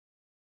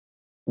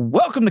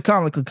Welcome to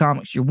Comically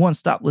Comics, your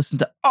one-stop listen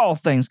to all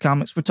things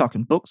comics. We're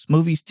talking books,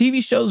 movies,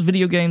 TV shows,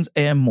 video games,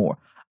 and more.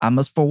 I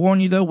must forewarn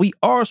you, though, we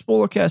are a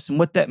spoilercast, and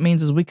what that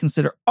means is we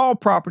consider all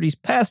properties,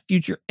 past,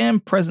 future,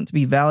 and present, to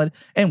be valid,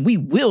 and we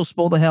will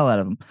spoil the hell out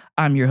of them.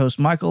 I'm your host,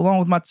 Michael, along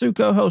with my two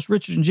co-hosts,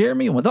 Richard and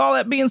Jeremy, and with all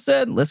that being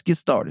said, let's get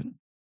started.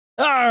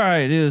 All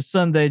right, it is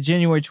Sunday,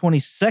 January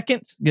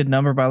 22nd. Good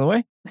number, by the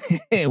way.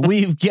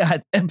 We've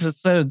got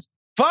episodes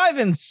 5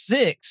 and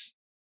 6.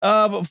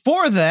 But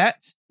before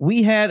that,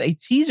 we had a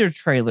teaser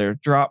trailer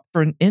drop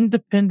for an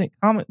independent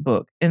comic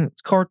book and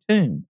its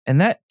cartoon.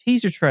 And that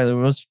teaser trailer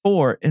was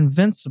for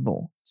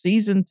Invincible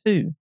Season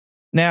 2.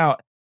 Now,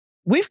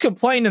 we've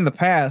complained in the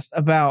past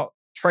about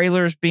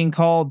trailers being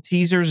called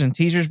teasers and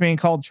teasers being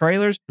called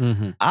trailers.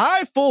 Mm-hmm.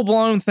 I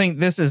full-blown think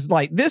this is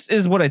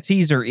what a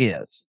teaser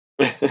is.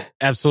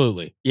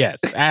 Absolutely.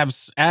 Yes.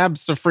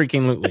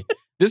 Abso-freaking-lutely.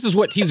 This is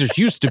what teasers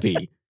used to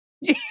be.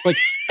 Like,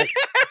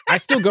 I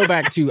still go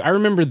back to, I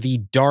remember the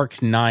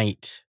Dark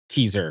Knight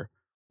teaser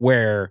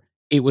where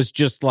it was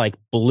just like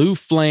blue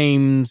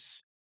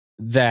flames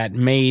that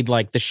made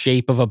like the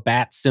shape of a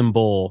bat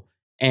symbol.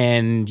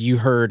 And you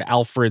heard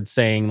Alfred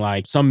saying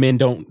like, some men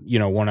don't,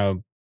 want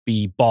to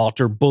be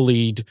bought or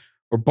bullied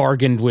or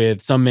bargained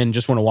with. Some men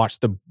just want to watch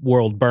the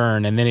world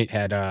burn. And then it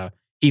had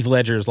Heath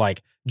Ledger's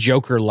like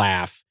Joker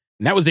laugh.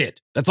 And that was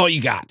it. That's all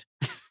you got.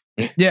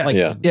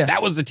 Yeah.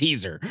 That was the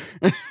teaser.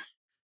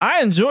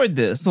 I enjoyed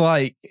this.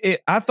 I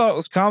thought it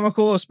was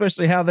comical,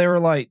 especially how they were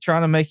like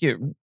trying to make it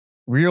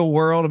real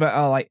world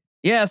about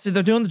so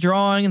they're doing the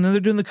drawing and then they're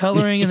doing the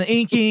coloring and the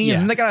inking and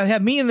then they gotta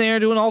have me in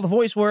there doing all the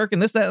voice work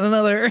and this, that, and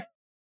another.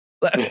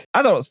 I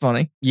thought it was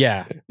funny.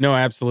 Yeah, no,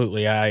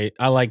 absolutely. I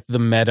like the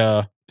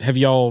meta. Have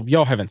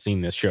y'all haven't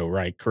seen this show,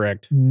 right?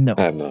 Correct? No,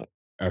 I have not.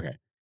 Okay.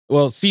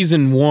 Well,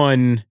 season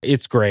 1,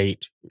 it's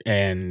great,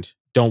 and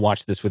don't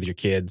watch this with your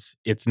kids.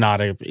 It's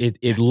not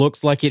it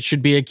looks like it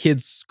should be a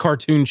kid's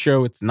cartoon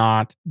show. It's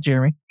not.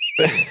 Jeremy.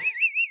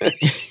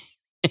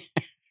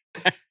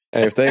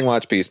 Hey, if they can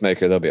watch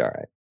Peacemaker, they'll be all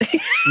right.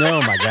 No,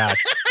 my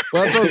gosh.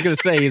 Well, that's what I was going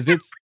to say is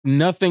it's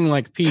nothing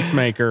like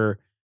Peacemaker,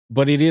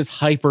 but it is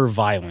hyper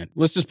violent.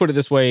 Let's just put it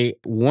this way.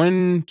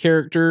 One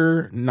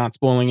character, not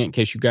spoiling it in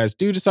case you guys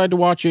do decide to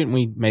watch it, and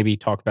we maybe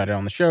talk about it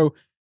on the show.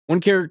 One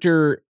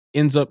character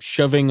ends up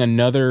shoving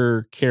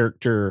another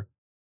character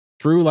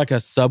through like a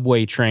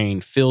subway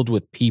train filled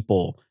with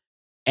people,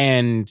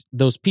 and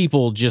those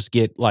people just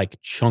get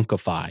like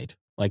chunkified.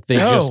 Like they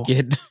just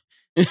get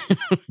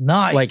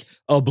nice, like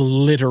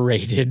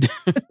obliterated.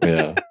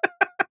 Yeah.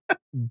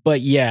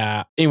 But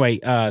yeah, anyway,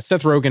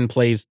 Seth Rogen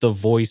plays the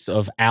voice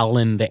of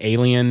Alan the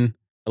alien.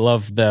 I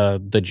love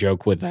the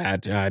joke with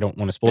that. I don't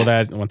want to spoil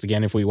that once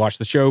again if we watch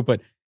the show,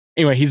 but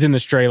anyway, he's in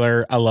this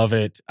trailer. I love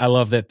it. I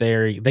love that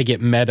they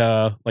get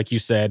meta, like you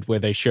said, where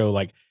they show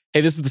like,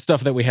 hey, this is the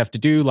stuff that we have to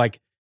do.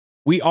 Like,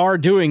 we are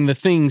doing the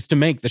things to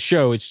make the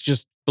show. It's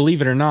just,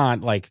 believe it or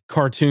not, like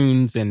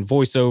cartoons and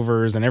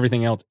voiceovers and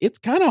everything else. It's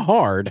kind of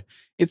hard.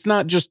 It's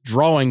not just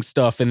drawing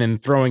stuff and then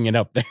throwing it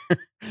up there.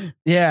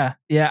 Yeah.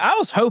 I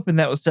was hoping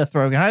that was Seth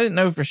Rogen. I didn't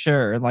know for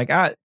sure. Like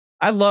I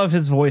love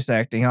his voice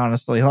acting,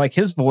 honestly. Like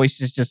his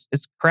voice is just,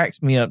 it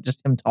cracks me up,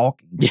 just him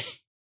talking.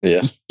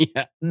 Yeah.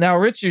 Now,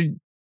 Richard,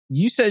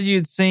 you said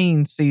you'd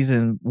seen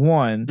season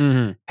 1.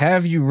 Mm-hmm.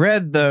 Have you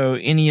read, though,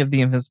 any of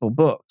the Invincible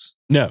books?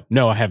 No,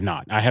 I have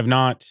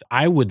not.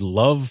 I would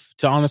love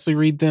to honestly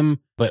read them,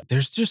 but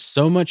there's just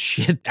so much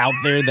shit out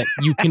there that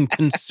you can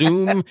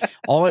consume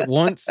all at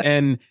once.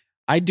 And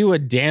I do a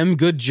damn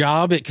good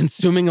job at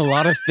consuming a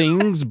lot of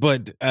things,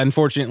 but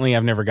unfortunately,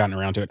 I've never gotten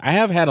around to it. I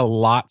have had a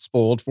lot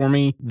spoiled for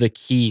me. The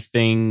key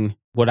thing,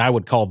 what I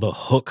would call the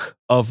hook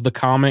of the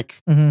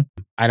comic. Mm-hmm.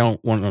 I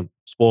don't want to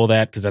spoil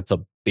that because that's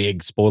a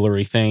big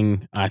spoilery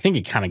thing. I think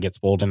it kind of gets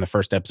spoiled in the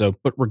first episode,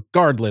 but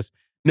regardless,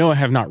 no, I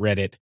have not read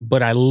it,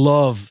 but I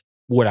love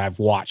what I've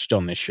watched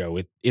on this show.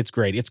 It's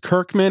great. It's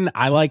Kirkman.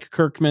 I like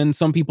Kirkman.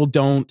 Some people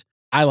don't.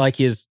 I like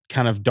his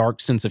kind of dark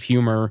sense of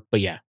humor,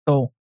 but yeah.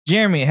 Cool.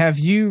 Jeremy, have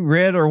you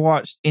read or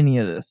watched any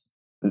of this?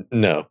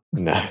 No.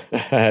 I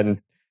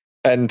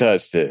hadn't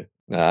touched it.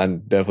 I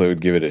definitely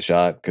would give it a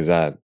shot because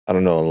I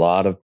don't know a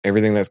lot of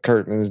everything that's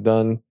Kirkman has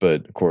done,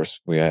 but of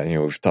course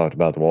we've talked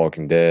about The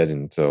Walking Dead,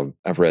 and so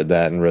I've read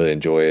that and really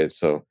enjoy it.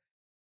 So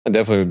I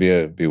definitely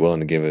would be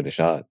willing to give it a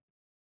shot.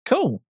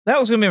 Cool. That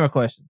was going to be my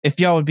question. If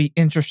y'all would be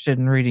interested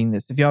in reading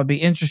this, if y'all would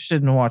be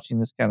interested in watching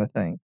this kind of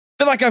thing.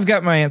 I feel like I've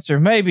got my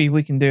answer. Maybe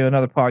we can do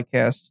another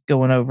podcast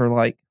going over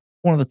like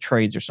one of the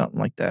trades or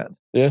something like that.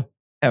 Yeah.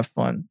 Have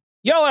fun.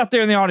 Y'all out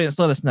there in the audience,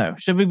 let us know.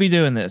 Should we be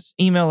doing this?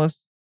 Email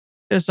us.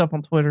 Hit us up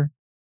on Twitter,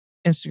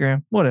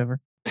 Instagram,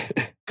 whatever.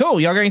 Cool.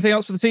 Y'all got anything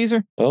else for the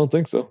teaser? I don't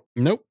think so.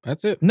 Nope,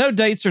 that's it. No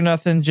dates or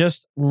nothing,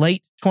 just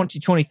late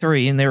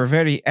 2023. And they were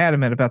very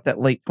adamant about that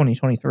late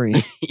 2023.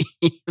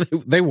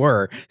 They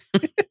were.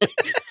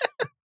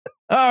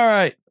 All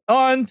right.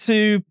 On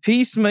to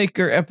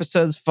Peacemaker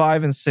episodes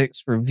 5 and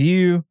 6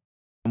 review.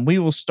 We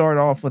will start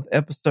off with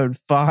episode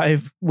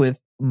 5 with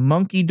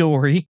Monkey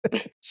Dory.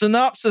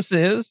 Synopsis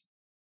is,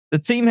 the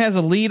team has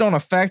a lead on a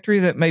factory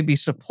that may be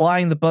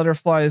supplying the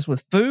butterflies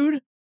with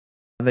food.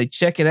 They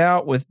check it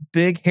out with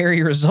big,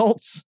 hairy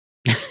results.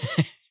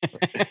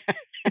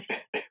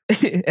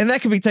 And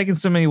that can be taken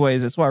so many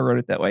ways. That's why I wrote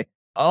it that way.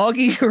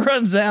 Augie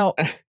runs out,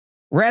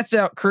 rats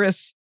out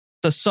Chris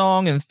to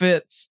Song and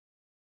Fitz.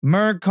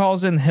 Murn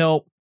calls in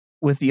help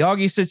with the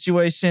Augie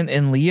situation,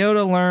 and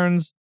Leota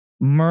learns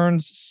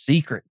Murn's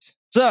secret.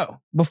 So,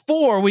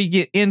 before we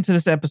get into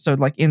this episode,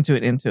 like into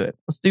it,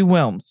 let's do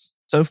Whelms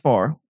so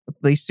far with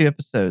these 2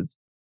 episodes.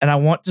 And I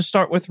want to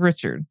start with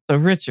Richard. So,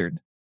 Richard,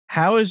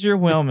 how is your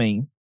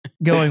whelming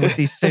going with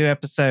these 2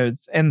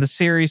 episodes and the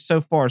series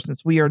so far,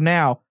 since we are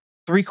now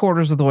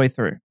 3/4 of the way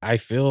through? I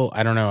feel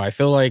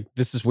like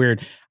this is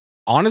weird.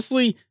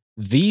 Honestly,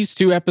 these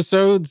 2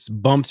 episodes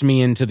bumped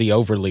me into the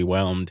overly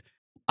whelmed.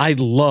 I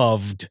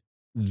loved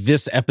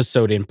this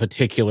episode in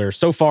particular.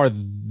 So far,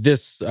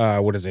 this,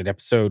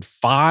 episode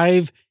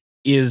 5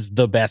 is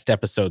the best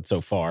episode so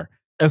far.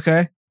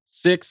 Okay.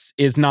 6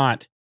 is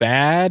not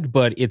bad,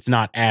 but it's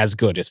not as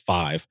good as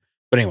 5.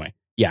 But anyway,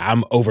 yeah,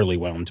 I'm overly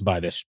whelmed by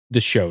this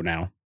show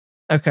now.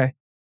 Okay.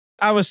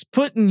 I was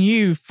putting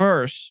you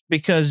first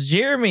because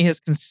Jeremy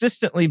has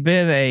consistently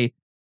been a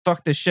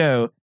fuck the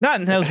show. Not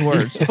in those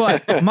words,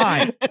 but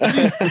mine.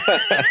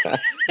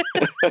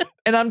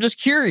 And I'm just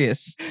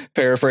curious.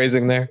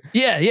 Paraphrasing there.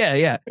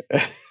 Yeah.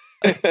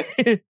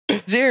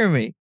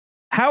 Jeremy,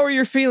 how are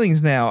your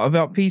feelings now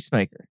about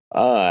Peacemaker?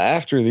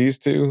 After these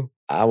 2,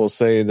 I will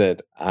say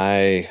that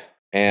I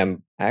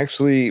am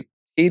actually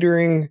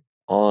teetering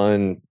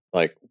on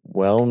like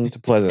whelmed to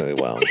pleasantly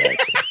whelmed. Actually.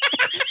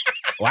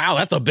 Wow,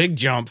 that's a big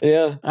jump.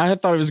 Yeah. I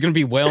thought it was going to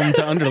be whelmed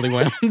to underly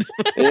whelmed.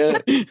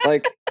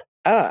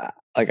 Yeah.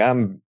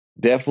 I'm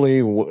definitely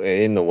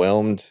in the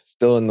whelmed,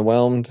 still in the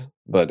whelmed,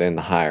 but in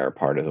the higher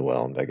part of the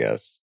whelmed, I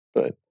guess.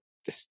 But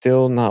it's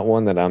still not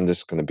one that I'm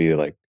just going to be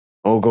like,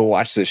 oh, go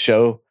watch this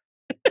show.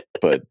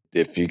 But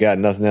if you got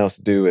nothing else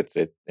to do,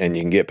 and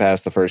you can get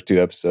past the first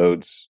 2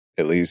 episodes,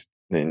 at least,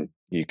 then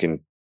you can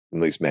at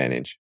least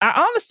manage.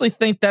 I honestly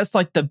think that's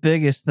like the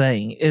biggest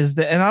thing is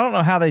that, and I don't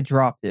know how they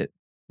dropped it,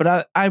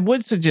 but I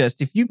would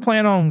suggest if you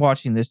plan on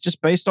watching this,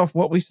 just based off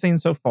what we've seen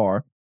so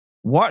far,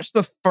 watch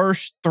the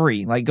first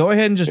 3. Like, go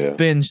ahead and just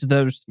binge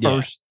those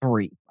first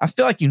 3. I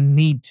feel like you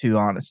need to,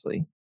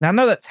 honestly. Now, I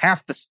know that's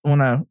half the... Well,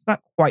 no, it's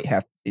not quite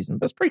half the season,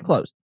 but it's pretty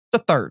close.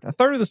 It's a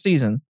third of the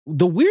season.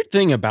 The weird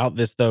thing about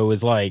this, though,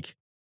 is like,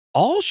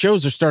 all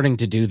shows are starting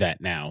to do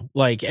that now.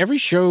 Like, every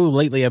show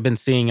lately I've been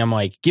seeing, I'm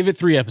like, give it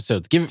 3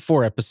 episodes, give it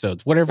 4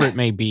 episodes, whatever it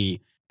may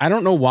be. I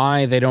don't know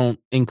why they don't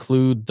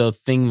include the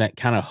thing that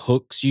kind of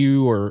hooks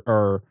you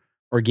or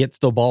gets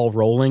the ball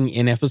rolling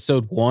in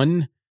episode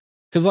 1.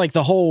 Because like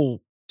the whole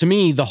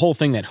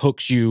thing that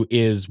hooks you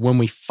is when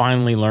we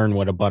finally learn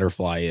what a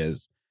butterfly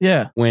is.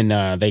 Yeah. When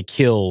they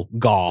kill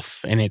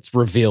Goff and it's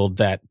revealed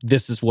that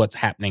this is what's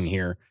happening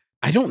here.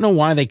 I don't know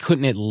why they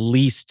couldn't at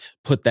least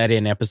put that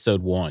in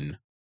episode 1.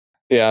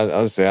 Yeah, I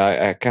would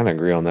say I kind of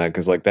agree on that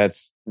because like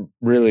that's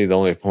really the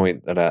only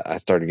point that I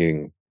started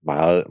getting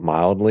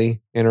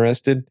mildly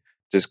interested,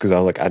 just because I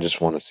was like, I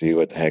just want to see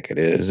what the heck it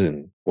is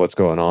and what's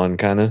going on,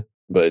 kind of.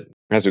 But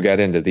as we got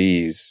into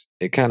these,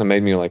 it kind of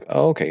made me like,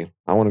 oh, okay,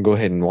 I want to go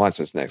ahead and watch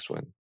this next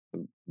one.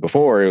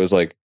 Before it was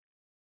like,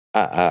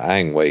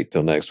 I can wait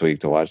till next week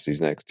to watch these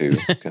next 2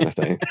 kind of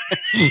thing.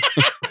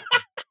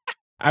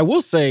 I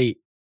will say,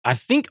 I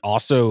think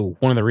also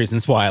one of the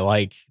reasons why I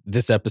like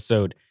this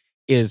episode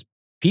is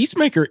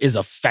Peacemaker is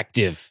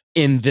effective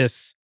in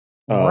this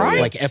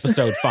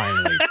episode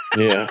finally.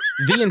 Yeah.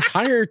 The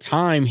entire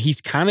time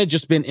he's kind of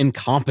just been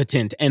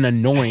incompetent and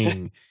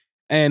annoying.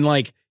 And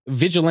like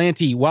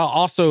Vigilante, while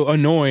also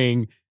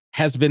annoying,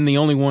 has been the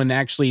only one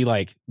actually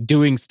like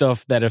doing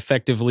stuff that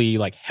effectively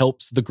like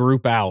helps the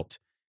group out.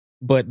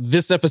 But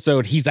this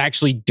episode, he's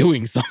actually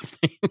doing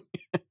something.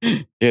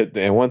 Yeah,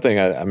 and one thing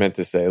I meant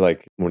to say,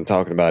 like when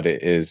talking about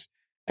it, is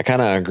I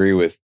kind of agree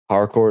with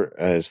Harcourt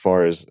as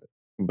far as,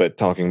 but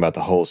talking about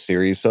the whole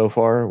series so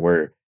far,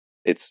 where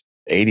it's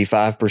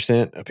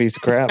 85% a piece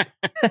of crap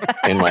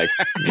and like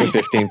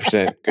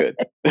 15% good.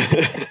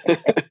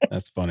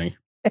 That's funny.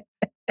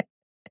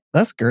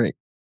 That's great.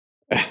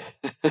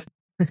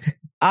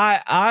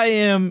 I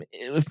am,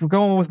 if we're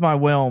going with my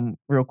whelm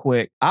real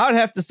quick, I would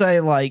have to say,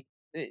 like,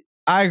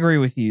 I agree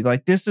with you.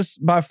 Like, this is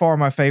by far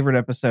my favorite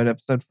episode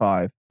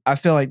 5. I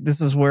feel like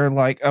this is where,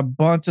 like, a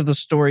bunch of the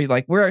story,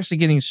 like, we're actually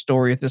getting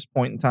story at this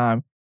point in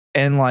time,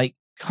 and, like,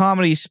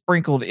 comedy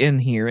sprinkled in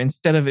here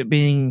instead of it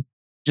being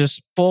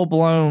just full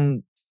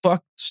blown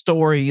fuck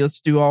story.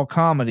 Let's do all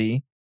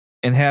comedy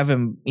and have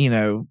him,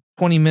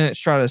 20 minutes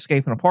try to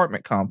escape an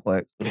apartment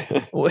complex.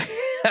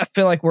 I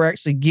feel like we're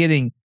actually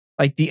getting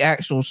like the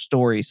actual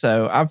story.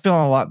 So I'm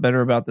feeling a lot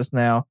better about this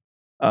now.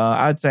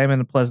 I'd say I'm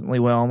in a pleasantly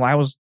well. I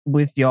was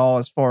with y'all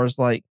as far as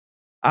like,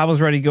 I was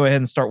ready to go ahead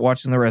and start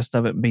watching the rest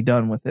of it and be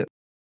done with it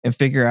and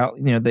figure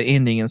out, the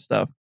ending and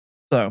stuff.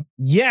 So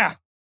yeah,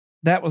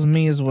 that was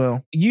me as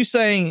well. You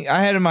saying,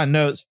 I had in my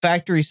notes,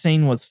 factory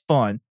scene was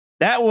fun.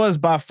 That was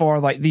by far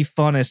like the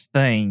funnest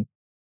thing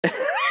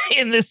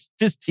in this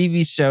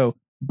TV show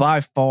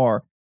by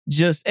far.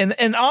 Just,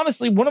 and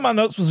honestly, one of my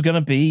notes was going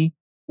to be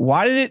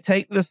why did it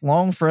take this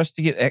long for us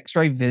to get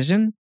X-ray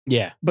vision?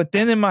 Yeah. But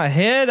then in my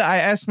head, I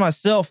asked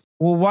myself,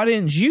 well, why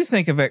didn't you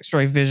think of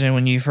X-ray vision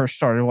when you first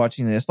started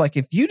watching this? Like,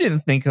 if you didn't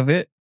think of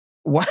it,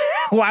 why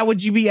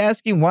would you be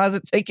asking, why is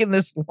it taking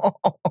this long?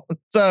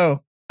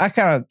 So I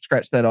kind of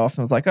scratched that off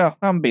and was like, oh,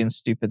 I'm being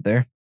stupid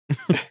there.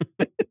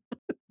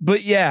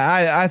 But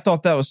yeah, I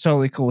thought that was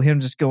totally cool. Him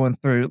just going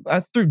through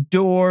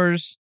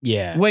doors,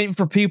 waiting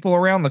for people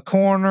around the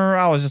corner.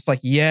 I was just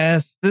like,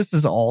 yes, this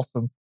is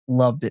awesome.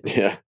 Loved it.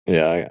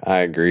 Yeah, I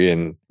agree.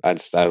 And I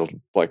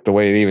like the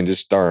way it even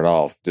just started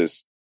off.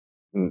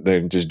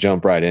 They just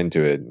jump right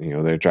into it. You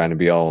know, they're trying to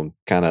be all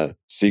kind of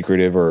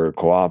secretive or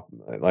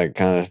like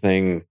kind of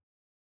thing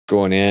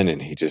going in,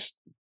 and he just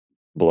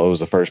blows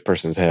the first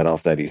person's head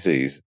off that he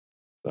sees.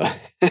 So,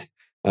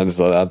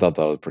 I thought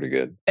that was pretty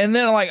good. And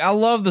then, like, I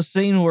love the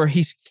scene where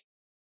he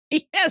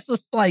has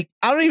this, like,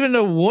 I don't even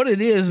know what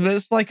it is, but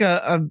it's like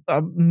a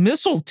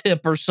missile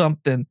tip or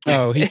something.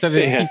 Oh, he said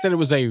he said it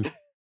was a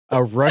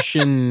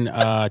Russian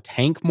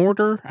tank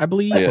mortar, I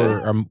believe,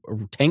 or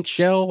a tank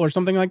shell or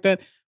something like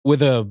that,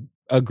 with a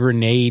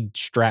grenade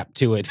strapped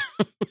to it.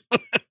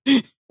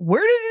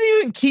 Where did he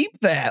even keep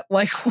that?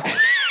 Like,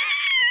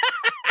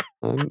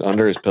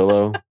 under his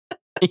pillow.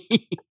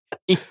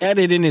 He had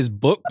it in his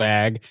book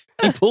bag.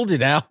 He pulled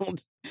it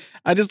out.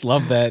 I just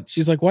love that.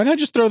 She's like, why not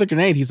just throw the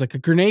grenade? He's like, a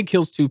grenade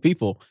kills 2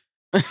 people.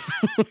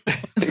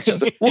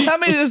 Well, how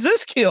many does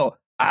this kill?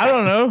 I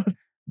don't know.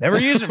 Never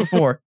used it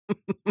before.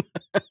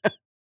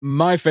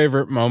 My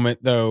favorite moment,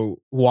 though,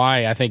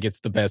 why I think it's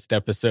the best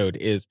episode,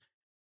 is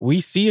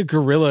we see a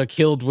gorilla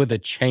killed with a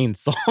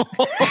chainsaw.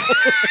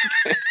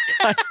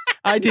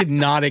 I did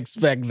not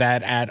expect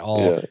that at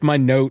all. Yeah. My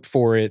note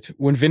for it,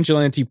 when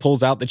Vigilante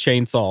pulls out the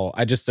chainsaw,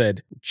 I just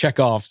said,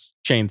 Chekhov's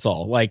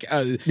chainsaw. Like,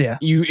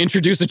 you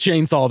introduce a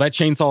chainsaw, that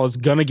chainsaw is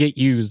gonna get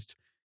used.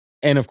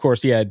 And of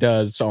course, it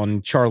does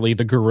on Charlie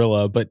the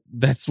gorilla, but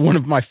that's one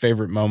of my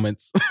favorite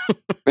moments.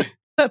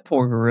 That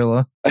poor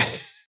gorilla.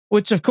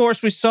 Which, of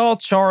course, we saw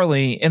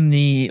Charlie in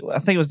I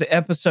think it was the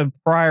episode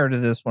prior to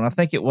this one. I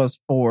think it was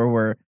 4,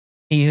 where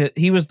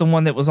he was the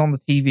one that was on the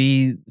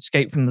TV,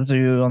 escaped from the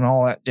zoo and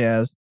all that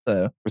jazz.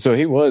 So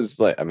he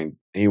was like, I mean,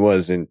 he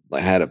was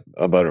had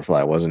a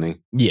butterfly, wasn't he?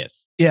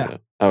 Yes. Yeah.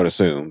 I would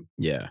assume.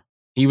 Yeah.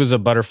 He was a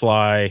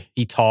butterfly.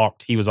 He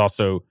talked. He was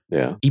also,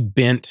 he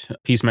bent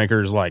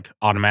Peacemaker's like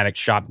automatic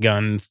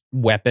shotgun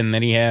weapon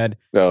that he had.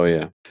 Oh,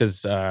 yeah.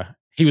 Because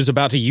he was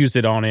about to use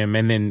it on him,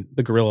 and then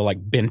the gorilla like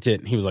bent it,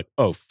 and he was like,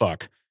 oh,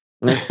 fuck.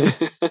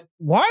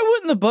 Why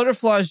wouldn't the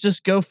butterflies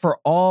just go for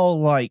all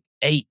like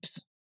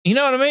apes? You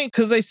know what I mean?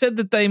 Because they said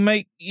that they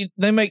make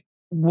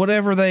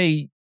whatever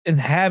they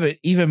inhabit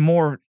even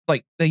more,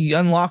 like they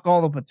unlock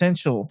all the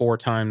potential 4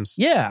 times.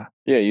 Yeah.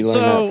 Yeah, you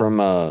learned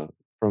that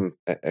from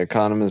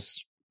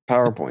Economist's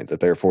PowerPoint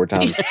that they're 4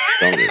 times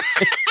stronger.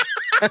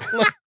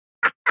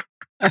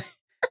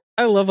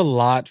 I love a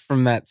lot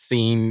from that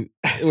scene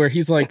where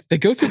he's like, they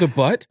go through the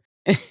butt,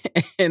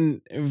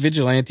 and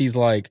Vigilante's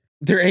like,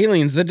 they're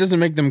aliens, that doesn't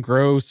make them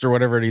gross or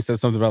whatever, and he says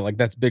something about like,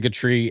 that's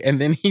bigotry, and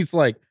then he's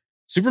like,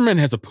 Superman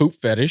has a poop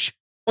fetish.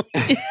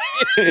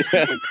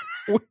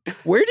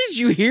 Where did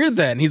you hear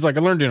that? And he's like, I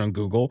learned it on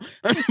Google.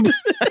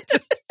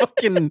 Just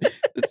fucking,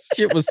 this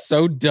shit was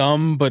so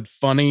dumb but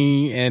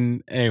funny.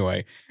 And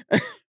anyway.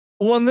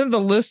 Well, and then the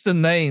list of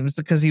names,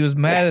 because he was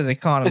mad at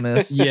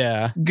Economist.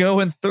 Yeah.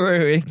 Going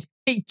through, and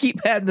he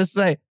keep having to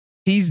say,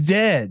 he's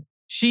dead.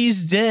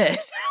 She's dead.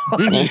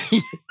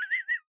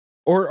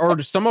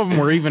 or some of them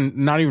were even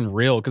not even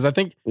real. Because I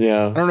think, I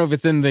don't know if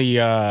it's in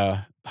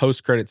the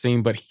post-credit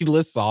scene, but he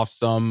lists off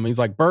some. He's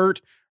like,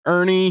 Bert,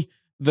 Ernie,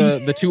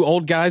 the 2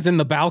 old guys in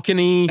the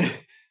balcony,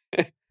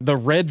 the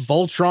red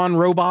Voltron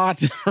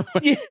robot.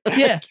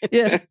 Yeah.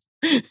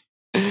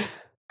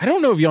 I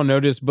don't know if y'all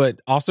noticed, but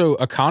also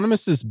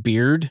Economist's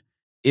beard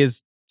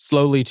is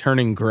slowly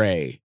turning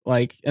gray.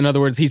 Like, in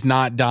other words, he's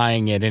not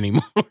dyeing it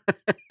anymore.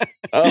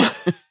 Oh,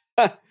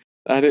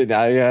 I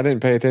didn't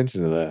pay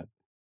attention to that.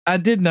 I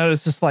did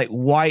notice this like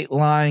white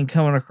line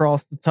coming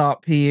across the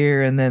top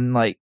here, and then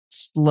like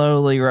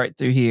slowly right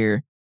through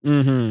here.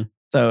 Mm-hmm.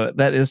 So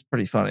that is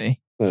pretty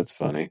funny. That's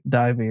funny.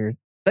 Dye beard.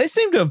 They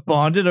seem to have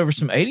bonded over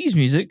some 80s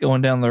music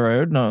going down the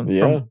road.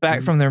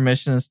 Back from their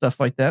mission and stuff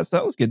like that. So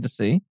that was good to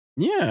see.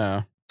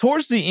 Yeah.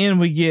 Towards the end,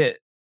 we get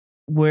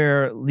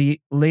where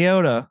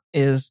Leota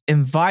is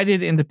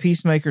invited into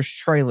Peacemaker's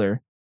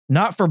trailer,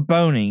 not for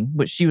boning,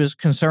 which she was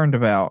concerned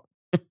about,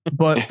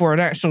 but for an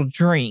actual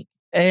drink.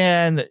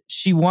 And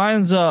she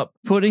winds up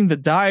putting the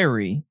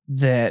diary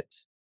that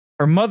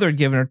her mother had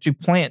given her to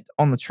plant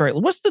on the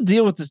trailer. What's the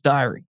deal with this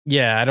diary?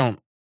 Yeah,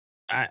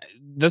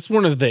 that's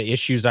one of the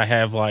issues I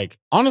have. Like,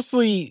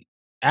 honestly,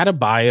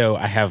 Adebayo,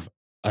 I have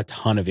a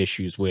ton of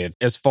issues with.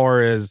 As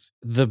far as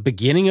the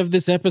beginning of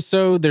this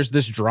episode, there's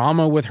this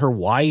drama with her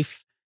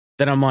wife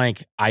that I'm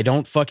like, I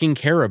don't fucking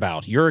care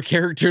about. You're a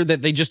character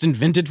that they just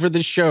invented for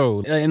this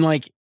show. And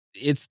like,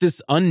 it's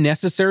this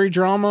unnecessary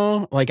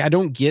drama. Like, I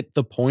don't get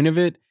the point of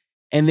it.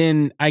 And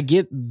then I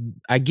get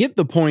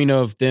the point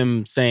of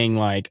them saying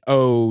like,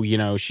 oh, you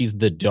know, she's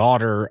the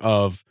daughter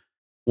of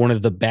one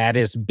of the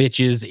baddest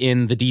bitches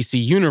in the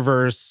DC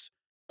universe,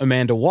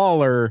 Amanda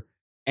Waller,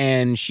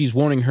 and she's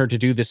wanting her to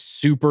do this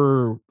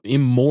super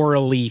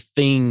immorally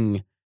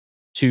thing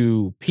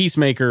to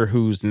Peacemaker,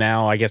 who's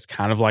now, I guess,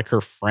 kind of like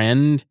her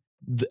friend.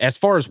 As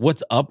far as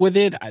what's up with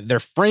it, they're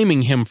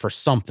framing him for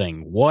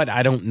something. What?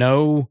 I don't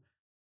know.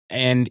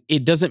 And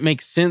it doesn't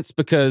make sense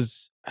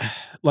because,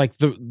 like,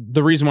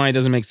 the reason why it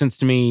doesn't make sense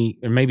to me,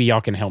 or maybe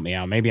y'all can help me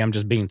out. Maybe I'm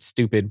just being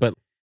stupid, but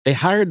they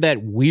hired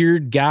that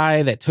weird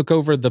guy that took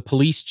over the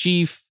police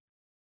chief,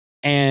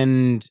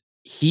 and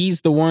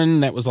he's the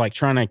one that was like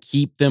trying to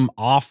keep them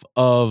off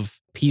of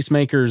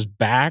Peacemaker's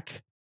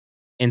back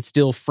and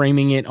still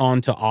framing it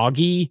onto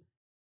Augie.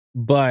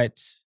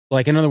 But,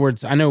 like, in other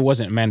words, I know it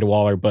wasn't Amanda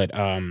Waller, but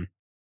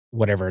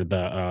whatever,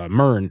 the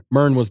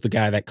Murn was the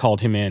guy that called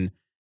him in.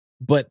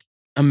 But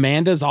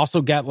Amanda's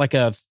also got like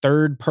a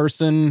third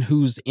person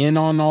who's in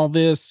on all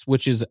this,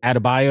 which is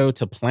Adebayo,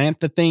 to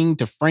plant the thing,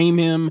 to frame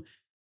him.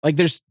 Like,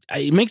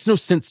 it makes no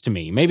sense to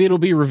me. Maybe it'll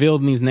be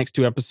revealed in these next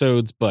 2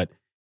 episodes, but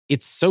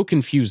it's so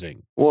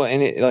confusing. Well,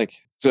 and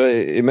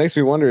it makes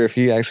me wonder if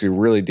he actually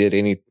really did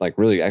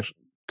really actually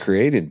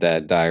created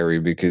that diary,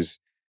 because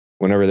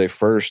whenever they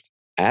first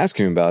ask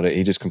him about it,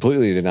 he just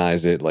completely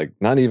denies it. Like,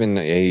 not even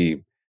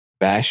a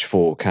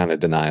bashful kind of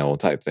denial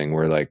type thing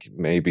where like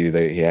maybe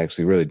he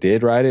actually really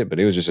did write it, but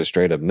it was just a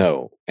straight up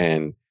no.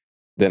 And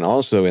then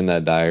also in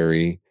that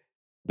diary,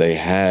 they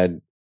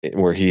had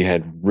where he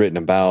had written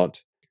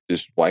about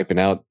just wiping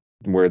out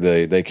where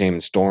they came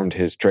and stormed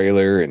his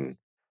trailer and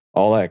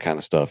all that kind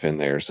of stuff in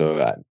there.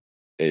 So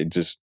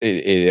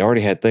it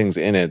already had things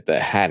in it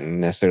that hadn't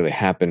necessarily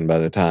happened by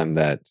the time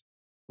that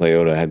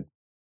Leota had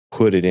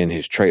put it in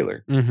his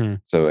trailer. Mm-hmm.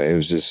 So it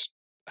was just,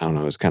 I don't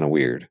know, it was kind of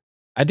weird.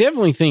 I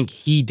definitely think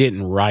he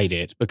didn't write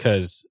it,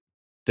 because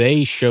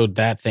they showed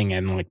that thing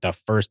in like the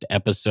first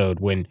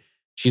episode when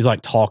she's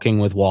like talking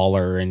with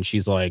Waller and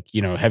she's like,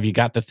 have you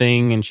got the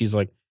thing? And she's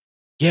like,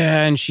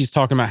 yeah. And she's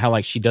talking about how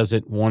like she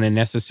doesn't want to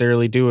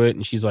necessarily do it.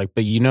 And she's like,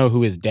 but you know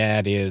who his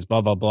dad is,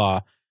 blah, blah,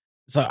 blah.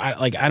 So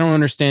I don't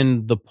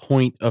understand the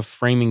point of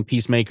framing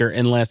Peacemaker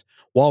unless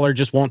Waller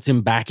just wants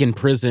him back in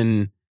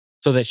prison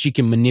so that she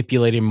can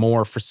manipulate him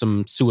more for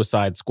some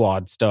Suicide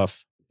Squad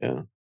stuff.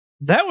 Yeah.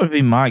 That would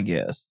be my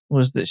guess,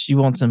 was that she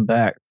wants him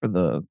back for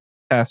the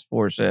Task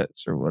Force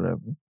X or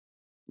whatever.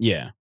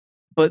 Yeah.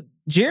 But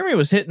Jeremy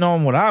was hitting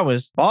on what I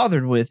was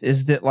bothered with,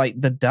 is that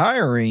like the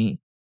diary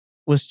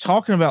was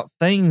talking about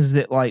things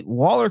that like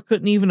Waller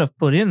couldn't even have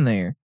put in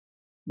there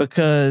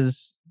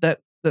because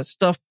that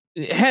stuff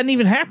it hadn't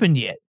even happened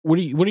yet. What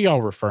are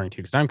y'all referring to?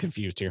 Because I'm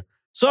confused here.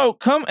 So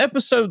come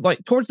episode,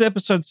 like towards the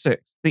episode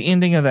 6, the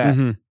ending of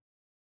that,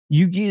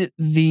 you get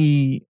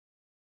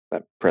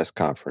that press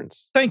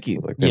conference. Thank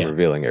you. Like they're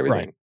revealing everything.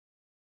 Right.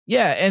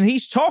 Yeah, and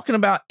he's talking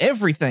about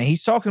everything.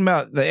 He's talking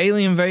about the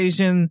alien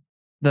invasion,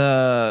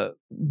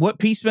 what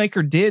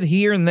Peacemaker did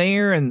here and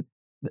there, and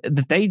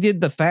that they did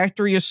the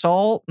factory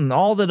assault and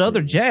all that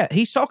other jazz.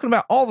 He's talking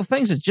about all the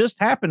things that just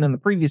happened in the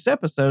previous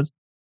episodes,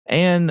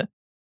 and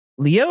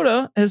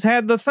Leota has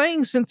had the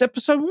thing since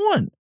episode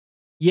 1.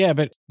 Yeah,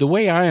 but the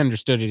way I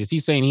understood it is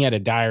he's saying he had a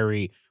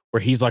diary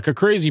where he's like a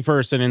crazy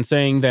person and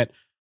saying that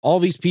all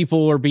these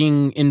people are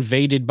being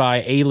invaded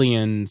by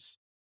aliens,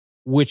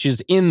 which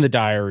is in the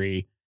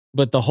diary.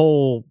 But the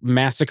whole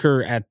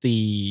massacre at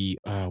the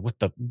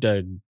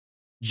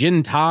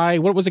Jintai,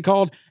 what was it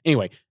called?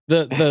 Anyway,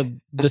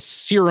 the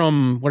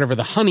serum, whatever,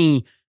 the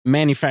honey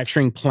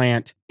manufacturing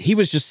plant, he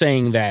was just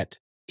saying that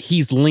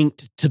he's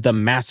linked to the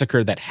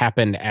massacre that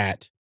happened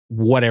at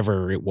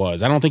whatever it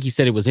was. I don't think he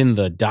said it was in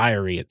the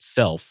diary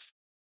itself.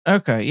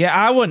 Okay. Yeah,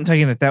 I wasn't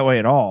taking it that way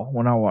at all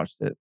when I watched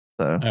it.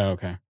 So. Oh,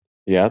 okay.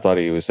 Yeah, I thought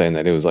he was saying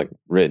that it was like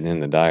written in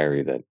the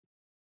diary that.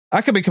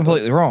 I could be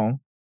completely wrong,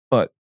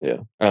 but. Yeah,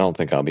 I don't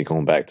think I'll be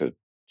going back to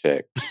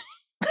check.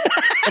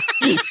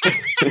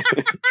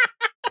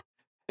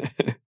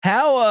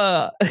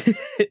 How,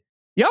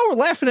 y'all were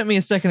laughing at me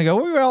a second ago.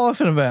 What were y'all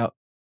laughing about?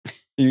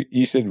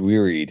 You said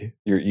wearied.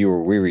 You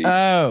were wearied.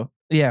 Oh,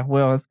 yeah.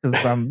 Well, it's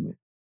because I'm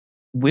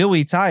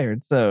willy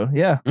tired. So,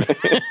 yeah.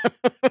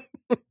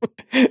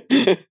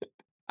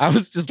 I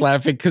was just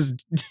laughing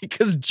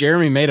because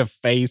Jeremy made a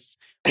face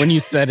when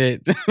you said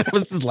it. I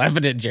was just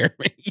laughing at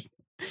Jeremy.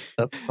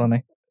 That's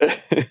funny.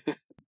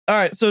 All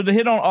right. So to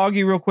hit on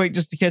Augie real quick,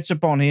 just to catch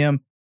up on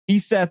him, he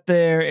sat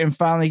there and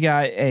finally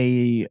got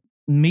a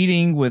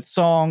meeting with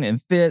Song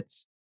and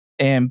Fitz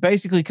and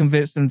basically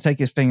convinced him to take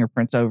his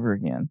fingerprints over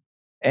again.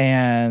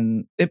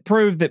 And it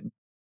proved that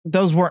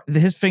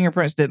his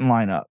fingerprints didn't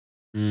line up.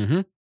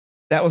 Mm-hmm.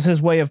 That was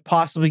his way of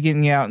possibly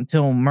getting out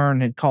until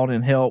Murn had called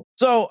in help.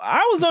 So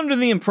I was under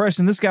the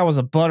impression this guy was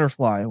a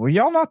butterfly. Were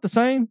y'all not the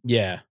same?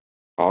 Yeah.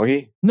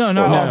 Augie? No,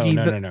 not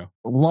Augie. No.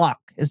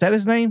 Locke. Is that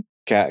his name?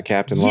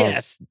 Captain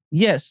Locke?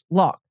 Yes,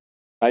 Locke.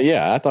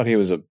 Yeah, I thought he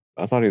was a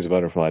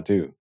butterfly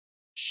too.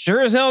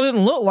 Sure as hell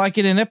didn't look like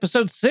it in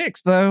episode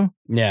 6, though.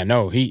 Yeah,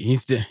 no,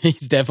 he's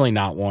definitely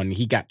not one.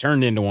 He got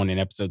turned into one in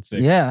episode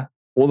 6. Yeah.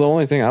 Well, the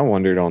only thing I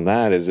wondered on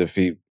that is if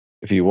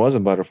he was a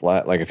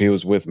butterfly, like if he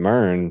was with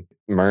Murn,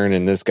 Myrn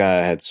and this guy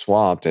had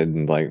swapped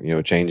and like,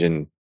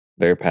 changing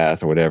their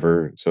path or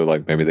whatever. So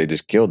like maybe they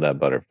just killed that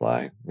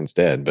butterfly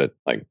instead, but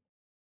like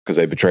because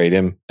they betrayed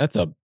him. That's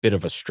a bit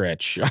of a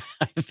stretch,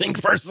 I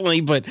think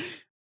personally, but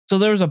So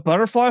there was a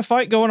butterfly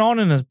fight going on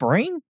in his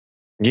brain?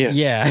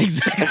 Yeah,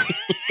 exactly.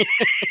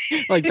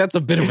 Like that's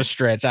a bit of a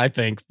stretch, I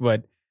think,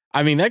 but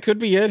I mean that could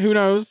be it. Who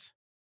knows?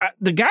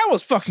 The guy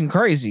was fucking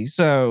crazy.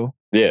 So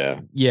Yeah.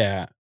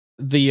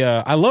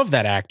 I love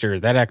that actor.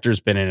 That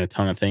actor's been in a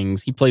ton of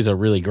things. He plays a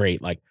really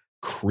great, like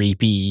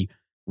creepy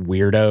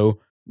weirdo.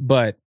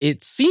 But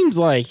it seems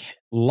like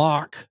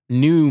Locke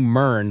knew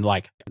Myrn,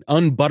 like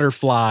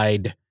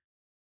unbutterflied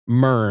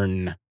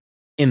Myrn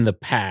in the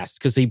past,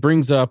 because he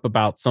brings up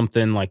about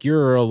something like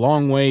you're a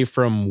long way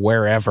from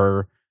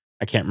wherever.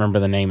 I can't remember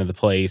the name of the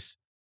place.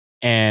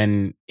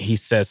 And he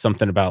says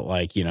something about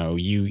like,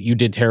 you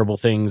did terrible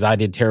things, I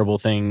did terrible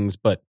things,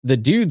 but the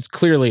dude's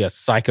clearly a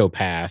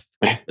psychopath,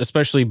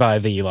 especially by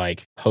the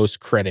like post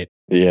credit.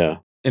 Yeah.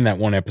 In that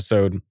one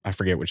episode. I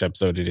forget which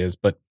episode it is,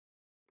 but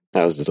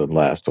that was the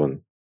last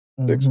one.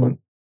 Sixth one.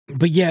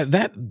 But yeah,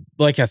 that,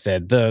 like I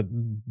said,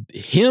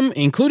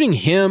 including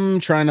him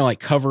trying to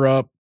like cover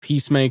up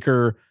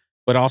Peacemaker,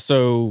 but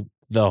also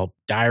the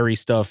diary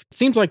stuff. It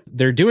seems like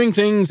they're doing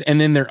things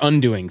and then they're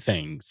undoing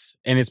things.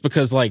 And it's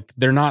because like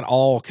they're not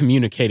all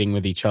communicating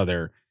with each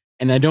other.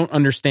 And I don't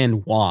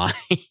understand why.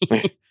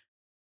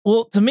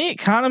 Well, to me, it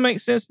kind of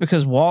makes sense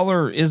because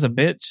Waller is a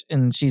bitch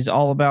and she's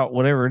all about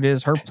whatever it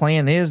is her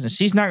plan is. And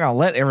she's not going to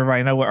let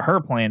everybody know what her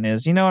plan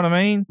is. You know what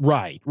I mean?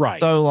 Right.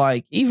 So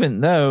like,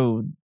 even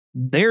though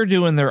they're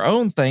doing their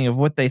own thing of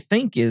what they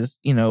think is,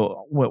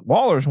 what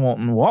Waller's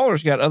wanting,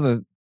 Waller's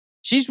got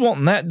she's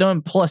wanting that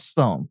done plus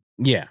some.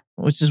 Yeah.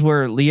 Which is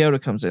where Leota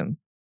comes in.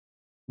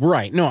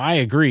 Right. No, I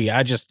agree.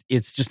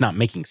 It's just not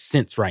making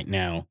sense right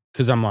now.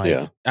 Cause I'm like,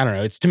 Yeah. I don't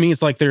know. To me,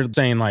 it's like they're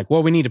saying like,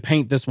 well, we need to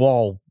paint this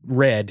wall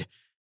red.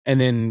 And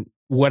then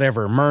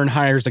whatever, Myrn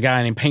hires a guy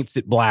and he paints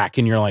it black.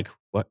 And you're like,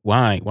 what?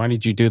 Why? Why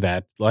did you do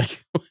that?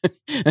 Like,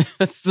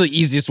 that's the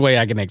easiest way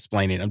I can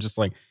explain it. I'm just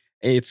like,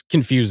 it's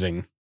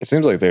confusing. It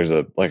seems like there's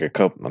a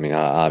couple, I mean,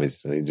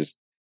 obviously just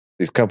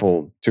these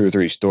couple, 2 or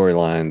 3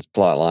 storylines,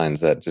 plot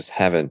lines that just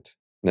haven't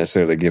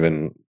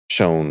necessarily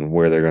shown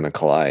where they're going to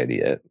collide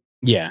yet.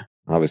 Yeah.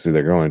 Obviously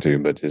they're going to,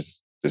 but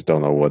just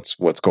don't know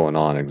what's going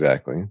on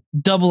exactly.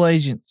 Double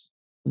agents.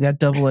 We got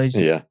double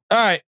agents. Yeah. All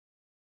right.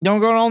 Don't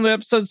go on to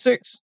episode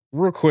 6.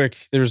 Real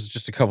quick, there's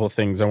just a couple of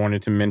things I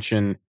wanted to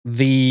mention.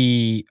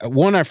 The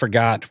one I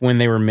forgot when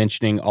they were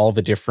mentioning all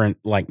the different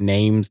like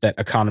names that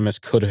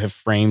Economist could have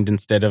framed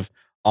instead of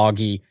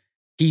Augie.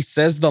 He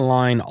says the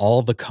line,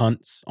 all the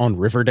cunts on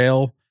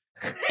Riverdale.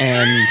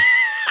 And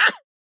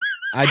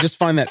I just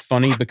find that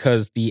funny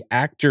because the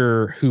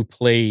actor who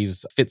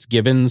plays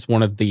Fitzgibbons,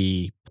 one of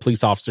the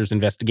police officers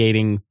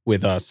investigating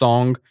with a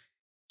song,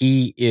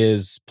 he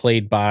is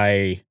played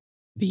by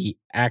the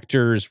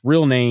actor's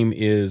real name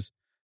is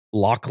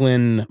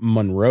Lachlan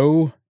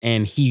Monroe,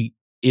 and he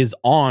is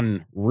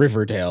on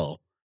Riverdale.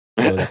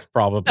 So that's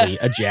probably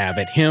a jab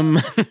at him.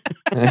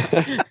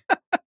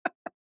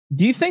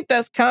 Do you think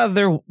that's kind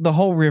of the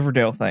whole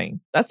Riverdale thing?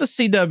 That's a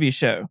CW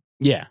show.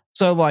 Yeah.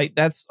 So like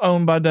that's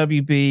owned by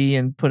WB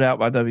and put out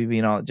by WB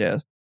and all that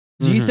jazz.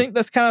 Do you think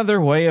that's kind of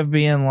their way of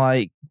being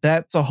like,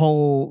 that's a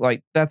whole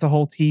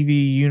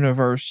TV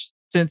universe,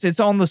 since it's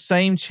on the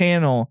same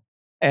channel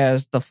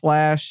as The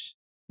Flash,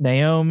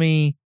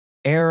 Naomi,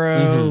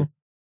 Arrow,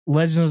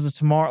 Legends of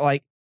Tomorrow?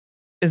 Like,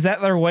 is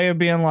that their way of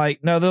being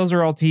like, no, those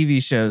are all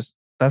TV shows.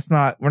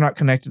 We're not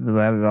connected to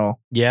that at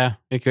all. Yeah,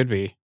 it could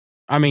be.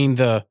 I mean,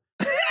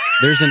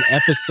 there's an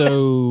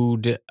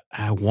episode,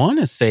 I want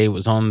to say it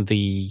was on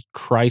the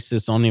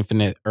Crisis on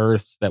Infinite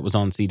Earths that was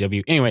on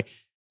CW. Anyway,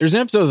 there's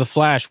an episode of The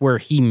Flash where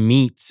he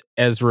meets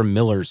Ezra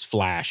Miller's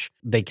Flash.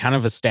 They kind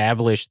of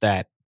established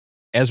that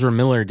Ezra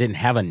Miller didn't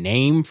have a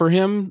name for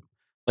him.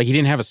 Like, he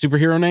didn't have a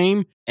superhero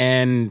name.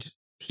 And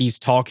he's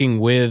talking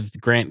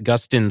with Grant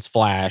Gustin's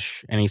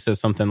Flash. And he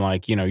says something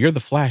like, you're the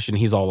Flash. And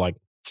he's all like,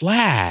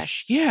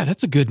 Flash. Yeah,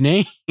 that's a good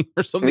name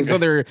or something. So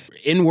they're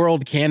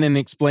in-world canon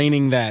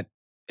explaining that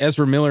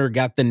Ezra Miller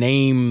got the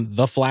name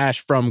The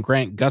Flash from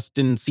Grant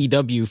Gustin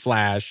CW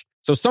Flash.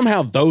 So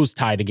somehow those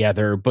tie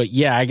together. But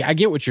yeah, I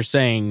get what you're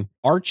saying.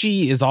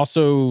 Archie is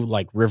also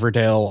like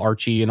Riverdale,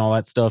 Archie and all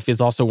that stuff is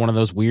also one of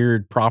those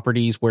weird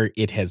properties where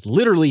it has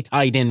literally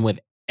tied in with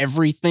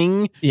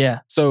everything. Yeah.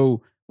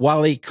 So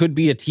while it could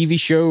be a TV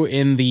show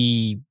in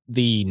the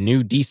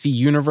new DC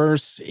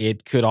universe,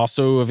 it could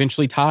also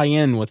eventually tie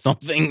in with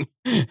something.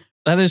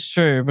 That is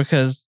true,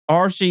 because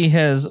Archie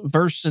has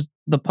versus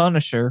the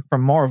Punisher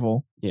from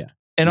Marvel. Yeah.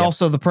 And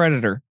also the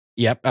Predator.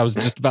 Yep. I was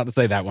just about to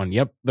say that one.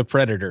 Yep. The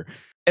Predator.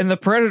 And the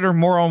Predator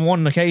more on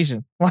one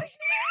occasion. Like,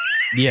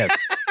 yes.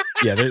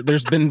 Yeah.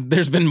 There's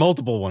been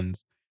multiple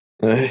ones.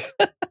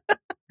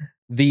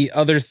 The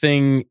other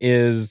thing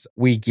is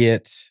we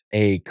get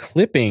a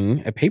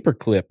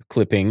paperclip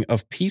clipping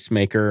of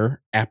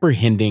Peacemaker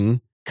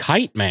apprehending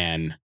Kite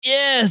Man.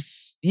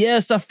 Yes,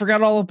 I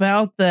forgot all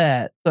about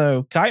that.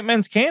 So Kite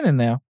Man's canon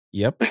now.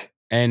 Yep.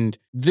 And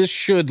this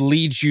should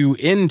lead you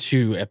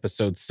into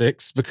episode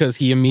 6 because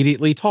he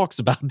immediately talks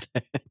about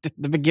that at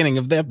the beginning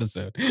of the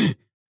episode.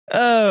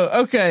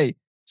 Oh, okay.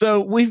 So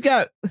we've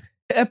got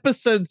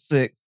episode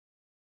 6.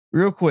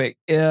 Real quick.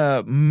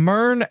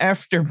 Murn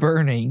after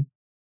burning.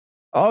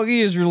 Augie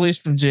is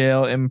released from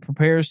jail and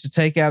prepares to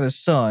take out his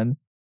son.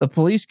 The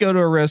police go to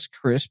arrest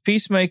Chris.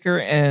 Peacemaker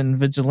and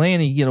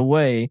Vigilante get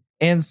away,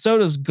 and so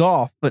does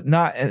Goff, but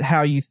not at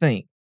how you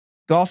think.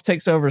 Goff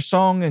takes over a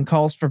song and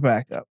calls for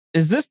backup.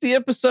 Is this the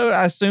episode,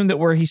 I assume, that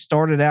where he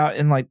started out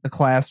in like the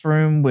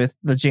classroom with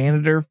the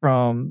janitor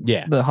from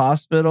the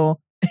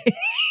hospital?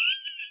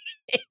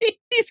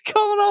 He's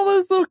calling all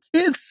those little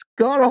kids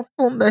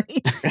god-awful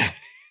names.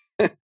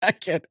 I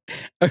can't.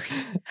 Okay.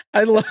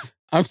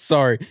 I'm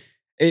sorry.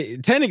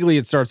 Technically,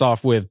 it starts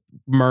off with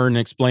Murn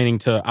explaining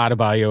to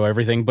Adebayo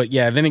everything. But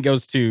yeah, then it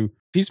goes to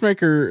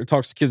Peacemaker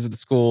talks to kids at the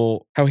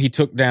school, how he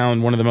took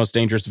down one of the most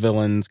dangerous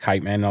villains,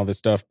 Kite Man, and all this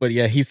stuff. But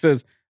yeah, he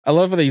says, I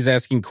love that he's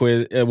asking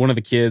one of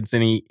the kids,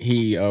 and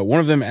he one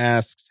of them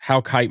asks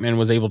how Kite Man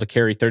was able to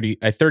carry a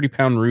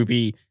 30-pound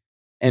ruby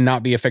and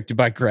not be affected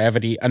by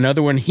gravity.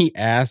 Another one, he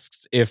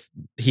asks if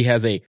he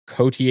has a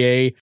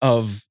coterie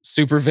of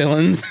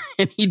supervillains,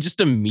 and he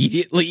just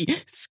immediately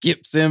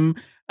skips him.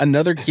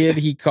 Another kid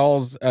he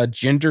calls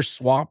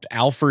gender-swapped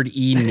Alfred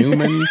E.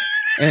 Newman,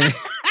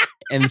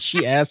 and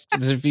she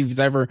asks if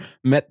he's ever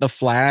met the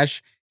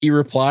Flash. He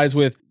replies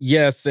with,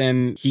 yes,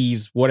 and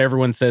he's what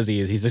everyone says he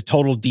is. He's a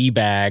total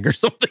D-bag or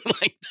something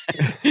like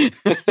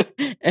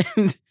that.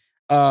 And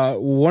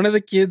one of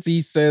the kids, he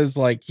says,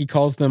 like, he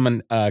calls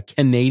them a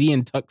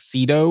Canadian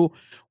tuxedo,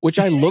 which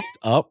I looked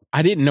up.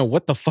 I didn't know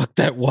what the fuck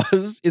that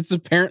was. It's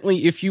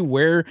apparently if you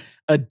wear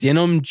a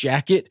denim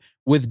jacket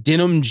with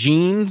denim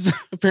jeans,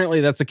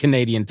 apparently that's a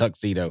Canadian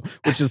tuxedo,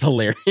 which is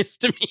hilarious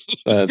to me.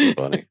 That's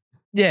funny.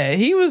 Yeah,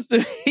 he was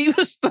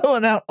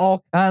throwing out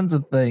all kinds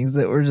of things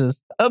that were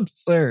just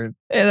absurd.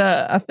 And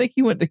I think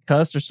he went to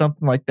cuss or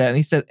something like that. And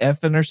he said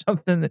effing or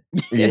something.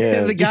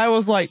 Yeah. And the guy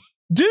was like,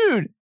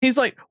 dude, he's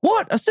like,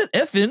 what? I said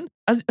effing.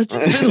 I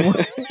just said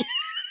what?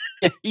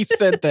 He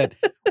said that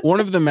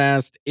one of them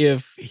asked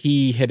if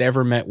he had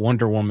ever met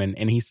Wonder Woman,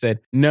 and he said,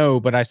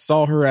 no, but I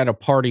saw her at a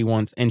party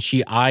once, and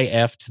she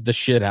IF'd the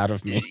shit out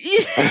of me.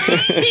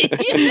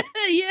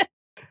 Yeah.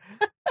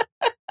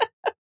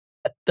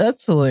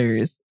 That's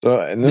hilarious. So,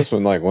 and this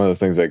one, like one of the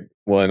things like,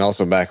 well, and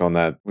also back on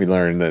that, we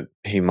learned that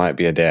he might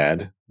be a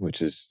dad,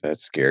 which is that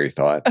scary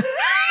thought.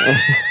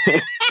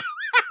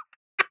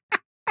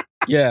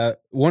 Yeah,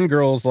 one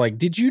girl's like,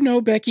 did you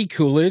know Becky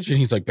Coolidge? And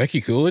he's like,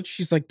 Becky Coolidge?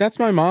 She's like, that's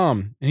my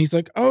mom. And he's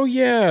like, oh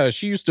yeah,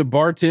 she used to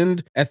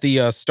bartend at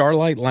the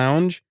Starlight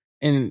Lounge.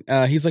 And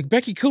he's like,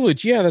 Becky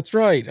Coolidge, yeah, that's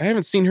right. I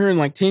haven't seen her in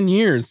like 10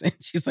 years. And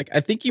she's like,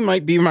 I think you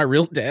might be my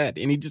real dad.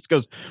 And he just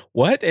goes,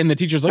 what? And the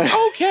teacher's like,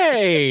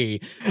 okay.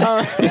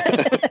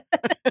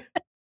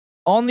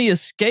 On the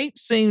escape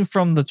scene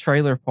from the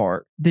trailer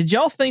park, did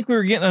y'all think we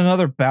were getting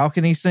another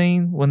balcony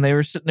scene when they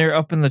were sitting there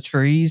up in the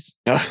trees?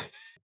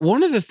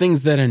 One of the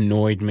things that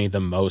annoyed me the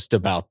most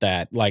about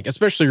that, like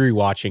especially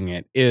rewatching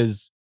it,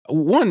 is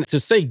one, to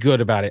say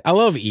good about it. I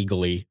love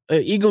Eagly.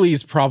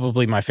 Eagly's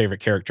probably my favorite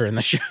character in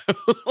the show.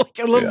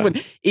 Like I love when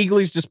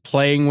Eagly's just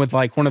playing with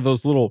like one of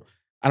those little,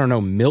 I don't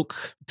know,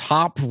 milk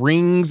top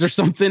rings or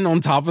something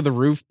on top of the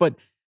roof. But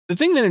the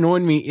thing that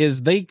annoyed me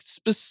is they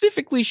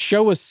specifically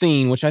show a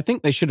scene, which I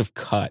think they should have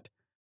cut,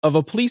 of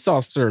a police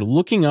officer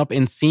looking up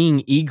and seeing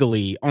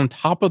Eagly on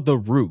top of the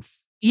roof.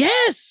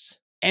 Yes.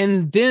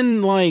 And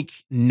then, like,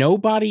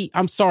 nobody,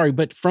 I'm sorry,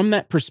 but from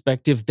that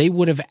perspective, they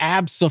would have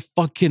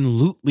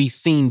abso-fucking-lutely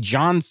seen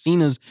John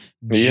Cena's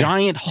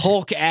giant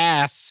Hulk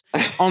ass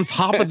on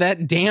top of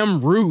that damn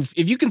roof.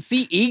 If you can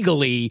see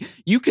Eagly,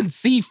 you can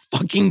see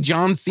fucking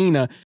John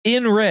Cena.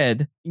 In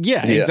red.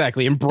 Yeah,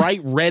 exactly. In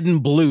bright red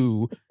and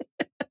blue.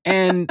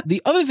 And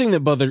the other thing that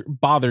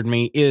bothered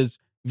me is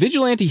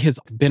Vigilante has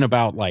been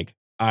about, like,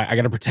 I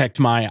got to protect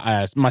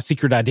my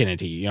secret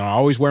identity. You know, I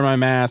always wear my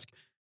mask.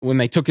 When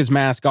they took his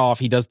mask off,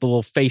 he does the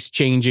little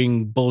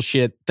face-changing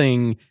bullshit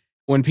thing.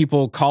 When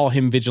people call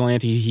him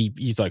Vigilante,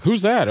 he's like,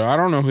 who's that? I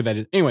don't know who that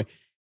is. Anyway,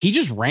 he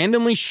just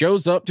randomly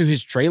shows up to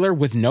his trailer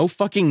with no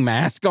fucking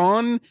mask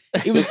on.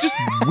 It was just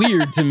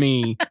weird to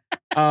me.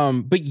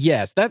 But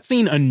yes, that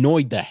scene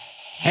annoyed the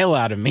hell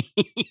out of me.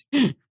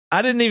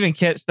 I didn't even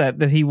catch that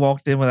he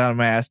walked in without a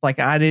mask. Like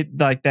I did,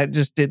 like that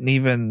just didn't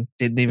even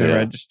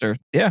register.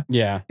 Yeah.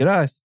 Yeah. Good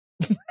eyes.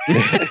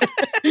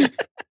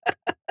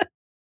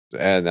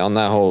 And on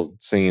that whole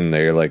scene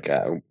there, like,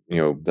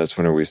 that's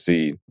whenever we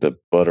see the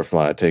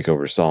butterfly take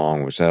over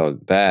song, which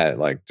that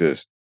like,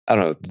 just, I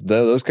don't know,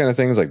 those kind of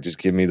things, like, just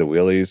give me the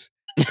willies.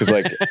 Because,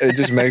 like, it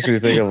just makes me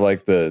think of,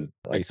 like,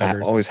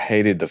 I always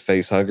hated the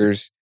face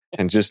huggers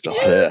and just,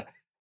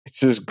 it's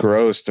just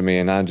gross to me.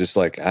 And I just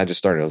started,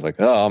 I was like,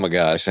 oh my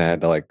gosh, I had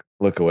to, like,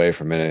 look away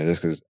for a minute.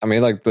 Just because, I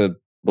mean, like, the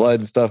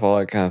blood stuff, all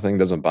that kind of thing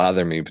doesn't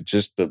bother me, but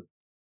just the,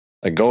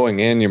 like, going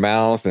in your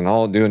mouth and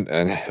all doing,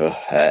 and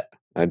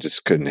I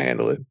just couldn't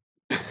handle it.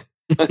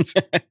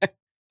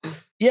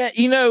 Yeah,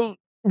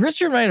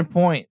 Richard made a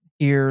point.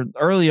 here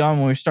early on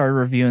when we started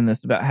reviewing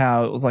this about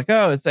how it was like,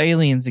 oh, it's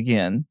aliens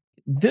again.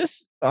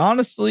 This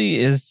honestly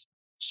is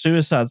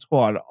Suicide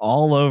Squad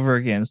all over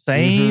again.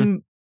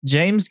 Same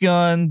James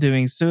Gunn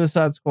doing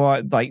Suicide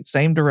Squad, like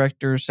same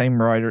director,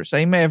 same writer,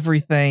 same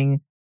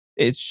everything.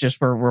 It's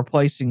just we're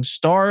replacing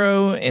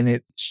Starro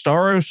and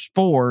Starro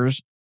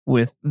spores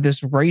with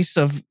this race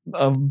of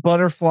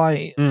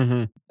butterfly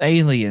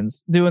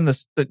aliens doing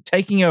this,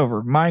 taking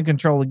over, mind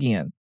control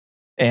again,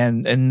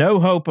 and no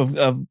hope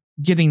of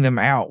getting them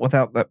out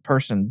without that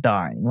person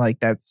dying. Like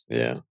it's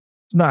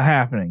not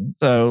happening.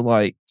 So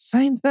like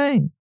same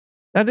thing.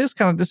 That is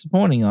kind of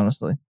disappointing,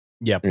 honestly.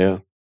 Yep. Yeah,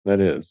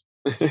 that is.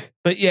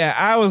 But yeah,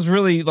 I was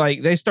really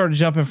like, they started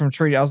jumping from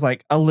tree. I was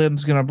like, a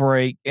limb's gonna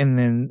break, and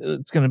then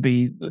it's gonna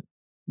be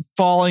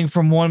falling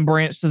from one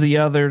branch to the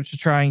other to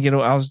try and get.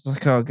 I was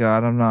like, oh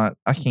god,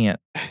 I can't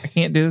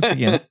do this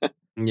again.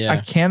 Yeah, I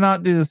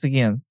cannot do this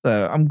again.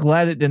 So I'm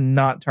glad it did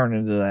not turn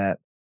into that.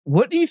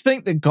 What do you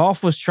think that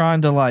Goff was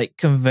trying to like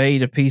convey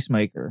to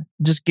Peacemaker?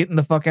 Just getting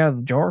the fuck out of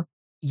the jar?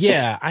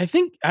 Yeah,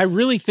 I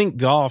really think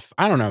Goff,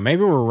 I don't know,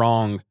 maybe we're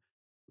wrong,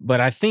 but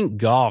I think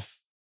Goff,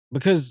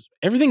 because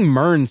everything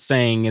Myrn's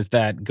saying is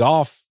that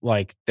Goff,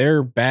 like,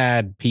 they're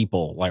bad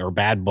people, like, or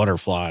bad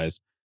butterflies.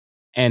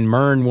 And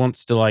Myrn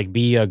wants to like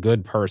be a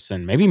good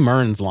person. Maybe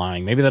Myrn's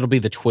lying. Maybe that'll be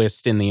the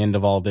twist in the end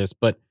of all this.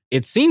 But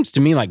it seems to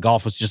me like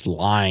Goff was just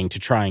lying to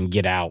try and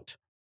get out.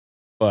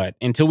 But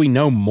until we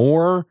know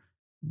more,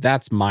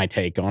 that's my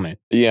take on it.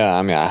 Yeah,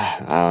 I mean,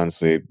 I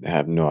honestly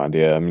have no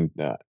idea. I mean,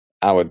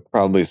 I would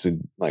probably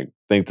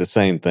think the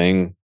same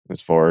thing as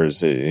far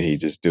as he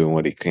just doing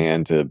what he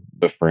can to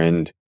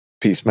befriend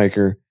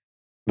Peacemaker.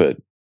 But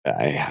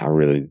I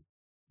really,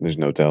 there's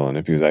no telling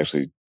if he was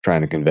actually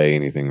trying to convey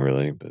anything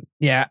really. But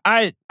yeah,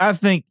 I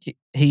think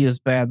he is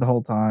bad the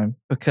whole time,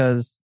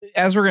 because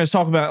as we're going to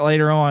talk about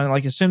later on,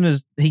 like as soon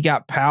as he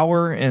got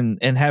power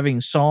and having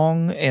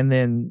Song, and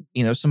then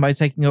somebody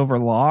taking over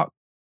Locke,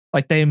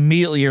 like they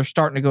immediately are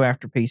starting to go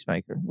after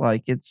Peacemaker.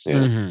 Like it's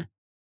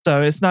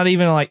so it's not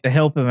even like to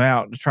help him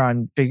out to try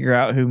and figure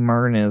out who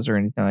Myrn is or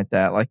anything like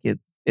that. Like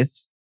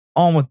it's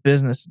on with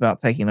business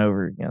about taking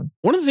over again.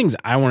 One of the things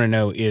I want to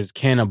know is,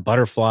 does a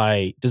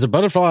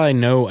butterfly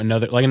know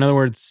another, like in other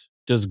words,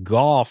 if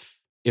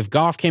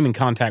Goff came in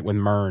contact with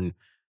Myrn,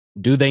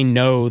 do they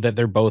know that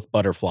they're both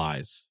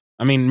butterflies?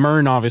 I mean,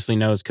 Myrn obviously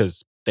knows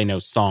because they know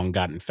Song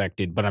got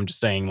infected, but I'm just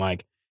saying,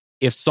 like,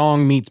 if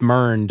Song meets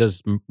Myrn,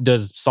 does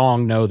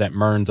Song know that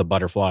Myrn's a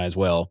butterfly as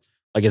well?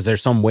 Like, is there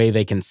some way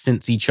they can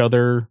sense each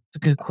other? It's a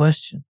good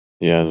question.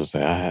 Yeah, I was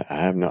gonna say, I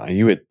have no.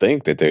 You would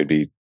think that there'd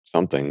be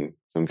something,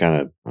 some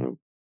kind of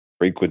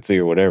frequency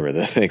or whatever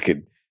that they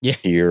could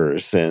hear or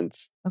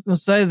sense. I was gonna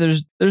say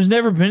there's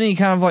never been any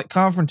kind of like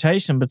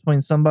confrontation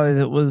between somebody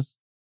that was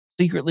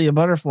secretly a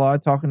butterfly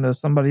talking to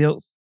somebody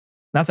else,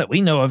 not that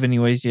we know of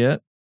anyways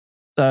yet.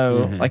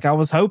 So like I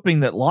was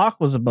hoping that Locke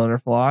was a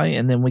butterfly,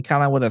 and then we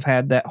kind of would have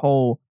had that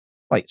whole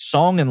like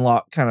Song and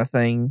Locke kind of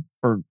thing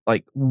for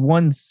like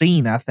one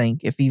scene, I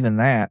think, if even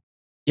that.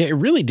 Yeah, it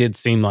really did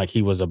seem like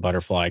he was a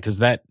butterfly, because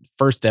that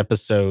first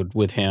episode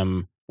with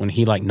him, when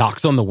he like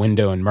knocks on the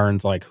window and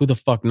Myrn's like, who the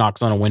fuck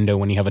knocks on a window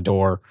when you have a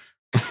door?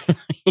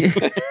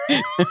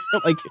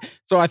 Like,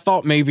 so I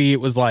thought maybe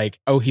it was like,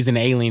 oh, he's an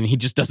alien, he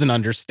just doesn't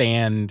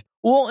understand.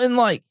 Well, and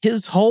like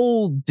his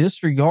whole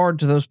disregard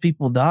to those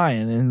people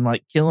dying and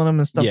like killing them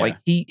and stuff, like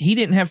he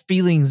didn't have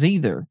feelings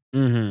either.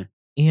 And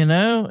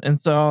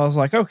so I was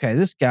like, okay,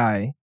 this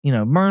guy,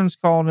 Myrn's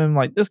called him,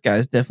 like, this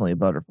guy's definitely a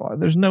butterfly.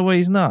 There's no way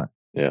he's not.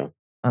 Yeah.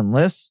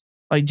 Unless,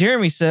 like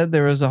Jeremy said,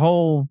 there was a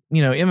whole,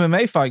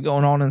 MMA fight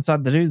going on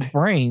inside the dude's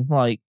brain.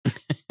 Like,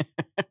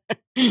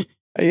 you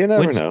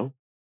never know.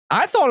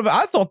 I thought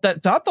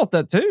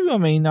that too. I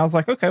mean, I was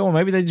like, okay, well,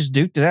 maybe they just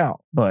duked it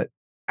out, but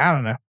I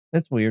don't know.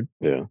 That's weird.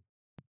 Yeah.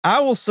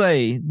 I will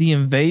say the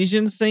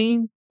invasion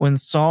scene when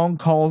Song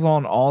calls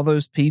on all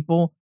those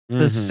people,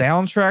 the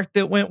soundtrack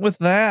that went with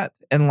that,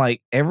 and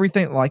like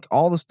everything, like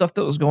all the stuff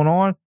that was going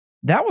on,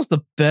 that was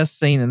the best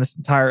scene in this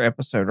entire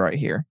episode right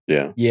here.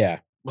 Yeah. Yeah.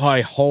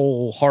 I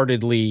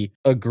wholeheartedly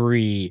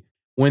agree.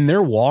 When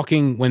they're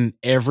walking, when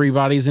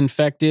everybody's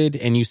infected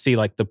and you see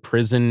like the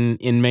prison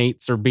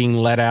inmates are being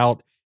let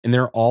out and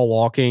they're all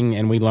walking,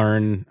 and we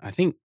learn, I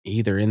think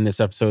either in this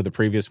episode or the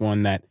previous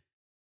one, that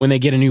when they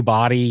get a new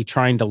body,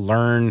 trying to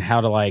learn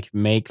how to like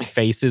make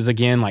faces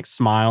again, like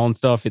smile and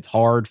stuff, it's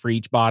hard for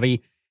each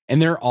body.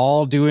 And they're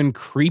all doing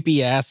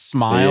creepy ass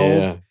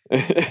smiles.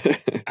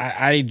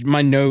 Yeah.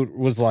 My note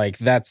was like,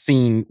 that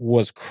scene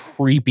was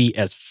creepy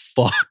as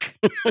fuck.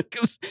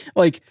 Because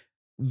like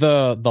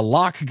the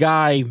Locke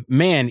guy,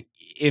 man,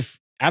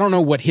 if I don't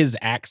know what his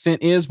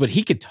accent is, but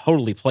he could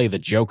totally play the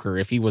Joker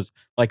if he was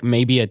like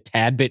maybe a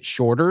tad bit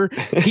shorter.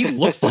 He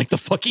looks like the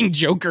fucking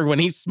Joker when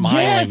he's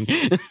smiling.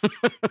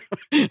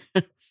 Yes.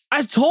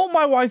 I told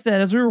my wife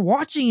that as we were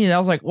watching it. I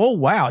was like, "Oh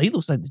wow, he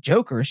looks like the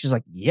Joker." And she's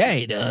like, "Yeah,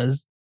 he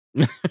does."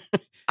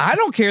 I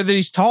don't care that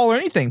he's tall or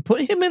anything.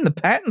 Put him in the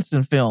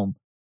Pattinson film.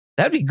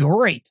 That'd be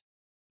great.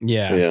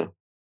 Yeah.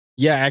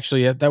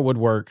 Actually, that would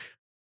work.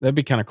 That'd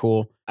be kind of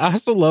cool. I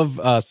also love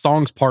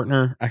Song's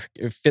partner.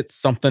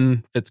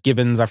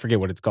 Fitzgibbons. I forget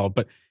what it's called,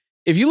 but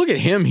if you look at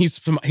him, he's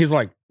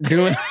like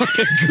doing like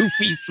a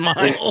goofy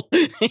smile.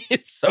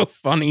 It's so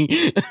funny.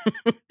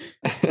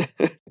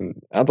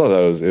 I thought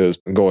it was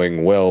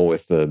going well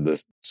with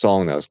the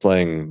song that was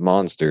playing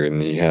Monster,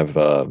 and you have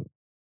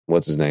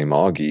what's his name,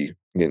 Augie,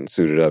 getting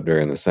suited up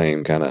during the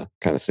same kind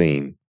of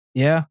scene.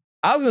 Yeah.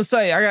 I was gonna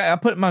say, I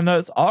put in my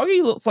notes,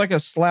 Augie looks like a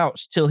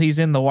slouch till he's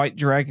in the white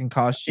dragon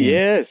costume.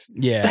 Yes.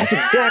 Yeah. That's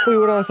exactly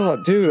what I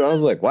thought too. I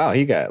was like, wow,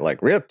 he got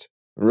like ripped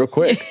real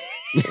quick.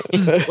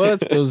 Well,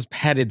 it's those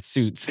padded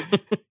suits.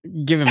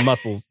 Give him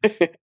muscles.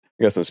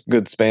 Got some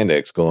good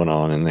spandex going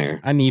on in there.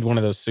 I need one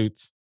of those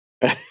suits.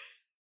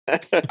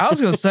 I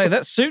was gonna say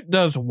that suit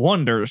does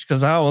wonders,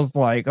 because I was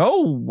like,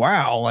 oh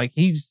wow, like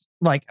he's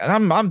like,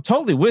 I'm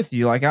totally with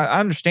you. Like I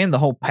understand the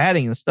whole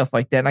padding and stuff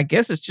like that. And I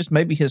guess it's just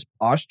maybe his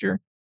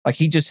posture. Like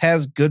he just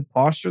has good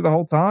posture the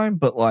whole time.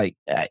 But like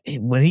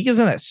when he gets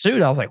in that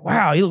suit, I was like,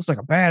 wow, he looks like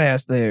a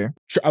badass there.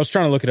 I was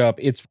trying to look it up.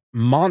 It's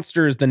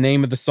Monster is the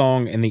name of the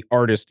song, and the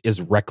artist is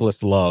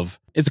Reckless Love.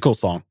 It's a cool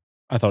song.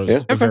 I thought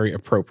it was very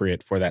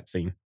appropriate for that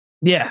scene.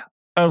 Yeah,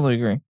 totally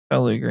agree.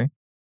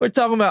 We're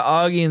talking about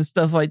Augie and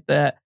stuff like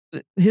that.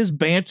 His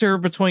banter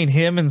between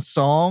him and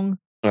Song,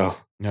 Oh,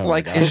 No,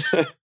 like, it's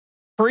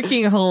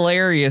freaking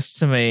hilarious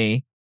to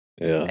me.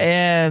 yeah.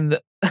 And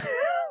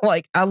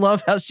like, I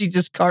love how she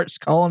just starts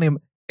calling him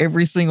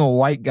every single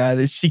white guy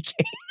that she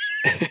can.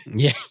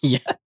 yeah.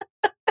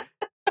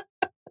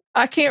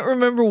 I can't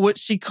remember what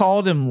she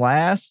called him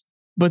last,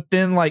 but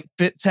then like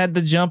Fitz had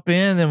to jump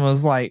in and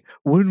was like,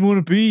 wouldn't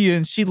want to be you.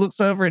 And she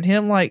looks over at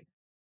him like,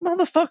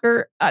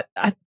 motherfucker, I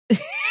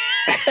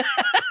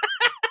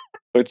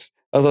Which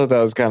I thought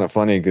that was kind of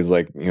funny because,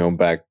 like, you know,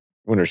 back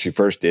when she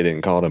first did it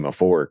and called him a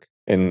fork,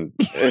 and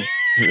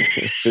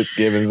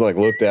Fitzgibbons like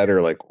looked at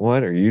her like,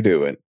 "What are you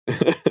doing?"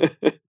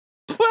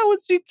 why would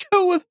you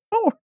go with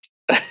fork?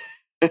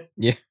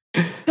 Yeah.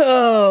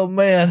 Oh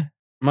man.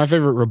 My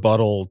favorite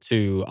rebuttal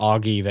to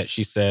Augie that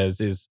she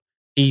says is,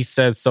 he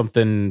says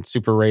something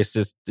super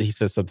racist. He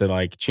says something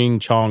like ching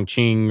chong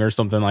ching or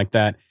something like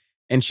that.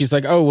 And she's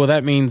like, oh, well,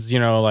 that means, you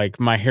know, like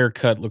my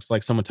haircut looks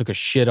like someone took a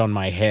shit on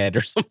my head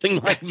or something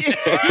like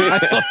that. I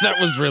thought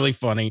that was really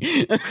funny.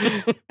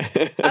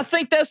 I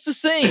think that's the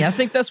scene. I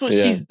think that's what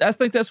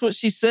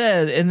she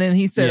said. And then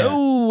he said, Yeah.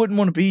 oh, wouldn't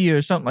want to be you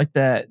or something like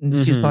that. And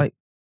she's Mhm. like,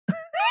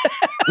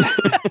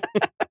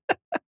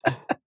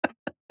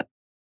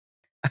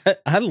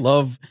 I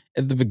love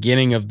at the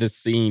beginning of this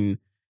scene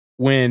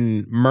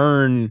when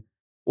Myrn.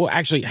 Well,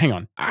 actually, hang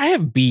on. I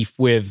have beef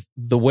with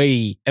the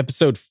way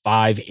episode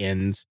 5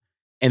 ends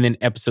and then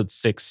episode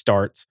 6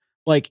 starts.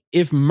 Like,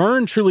 if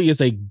Myrn truly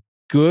is a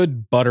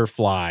good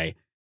butterfly,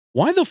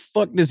 why the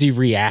fuck does he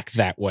react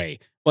that way?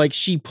 Like,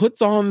 she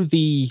puts on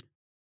the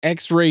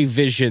X-ray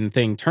vision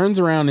thing, turns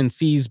around and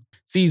sees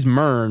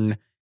Myrn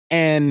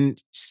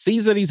and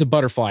sees that he's a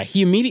butterfly.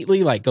 He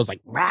immediately like goes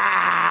like,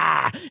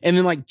 rah, and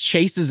then like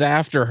chases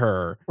after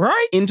her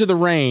right? into the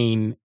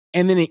rain,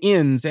 and then it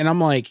ends. And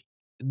I'm like,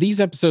 these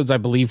episodes, I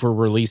believe, were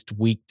released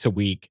week to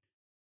week.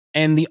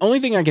 And the only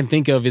thing I can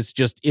think of is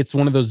just, it's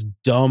one of those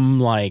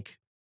dumb, like,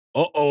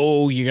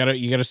 uh-oh, you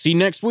gotta see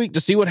next week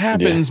to see what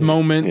happens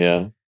moments.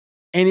 Yeah.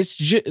 And it's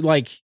just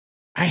like,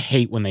 I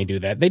hate when they do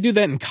that. They do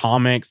that in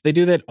comics. They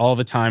do that all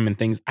the time and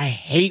things. I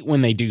hate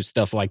when they do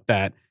stuff like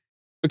that.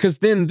 Because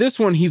then this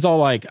one, he's all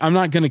like, I'm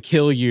not going to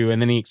kill you.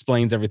 And then he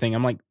explains everything.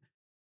 I'm like,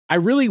 I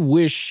really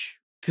wish,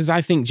 because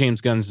I think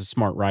James Gunn's a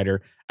smart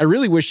writer, I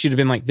really wish she'd have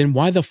been like, then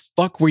why the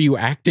fuck were you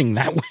acting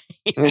that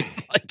way?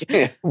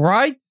 Like,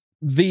 Right?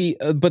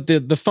 but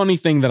the funny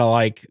thing that I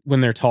like when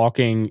they're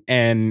talking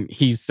and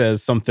he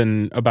says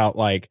something about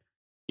like,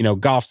 you know,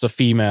 Goff's a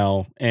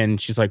female, and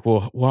she's like,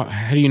 well,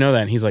 how do you know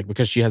that? And he's like,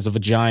 because she has a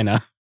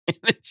vagina. And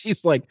then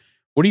she's like,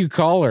 what do you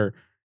call her?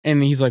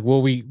 And he's like,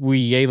 well,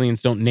 we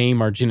aliens don't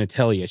name our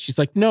genitalia. She's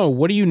like, no,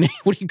 what do you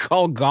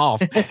call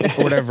Goff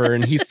or whatever?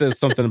 And he says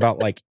something about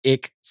like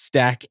ick,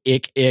 stack,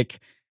 ick.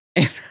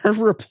 And her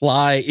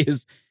reply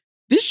is,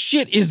 this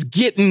shit is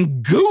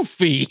getting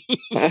goofy.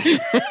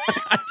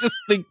 I just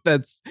think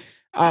that's,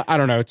 I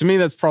don't know. To me,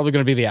 that's probably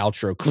going to be the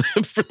outro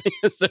clip for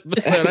this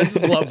episode. I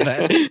just love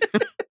that.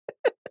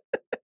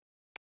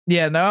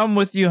 Yeah, no, I'm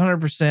with you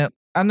 100%.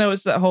 I know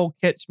it's that whole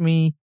catch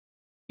me,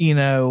 you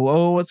know,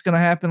 oh, what's going to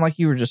happen, like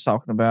you were just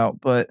talking about.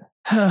 But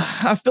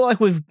I feel like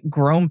we've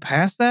grown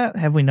past that.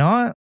 Have we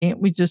not? Can't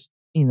we just,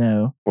 you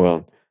know?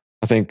 Well,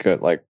 I think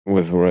like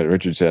with what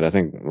Richard said, I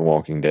think The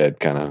Walking Dead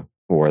kind of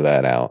wore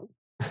that out.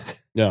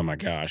 Oh my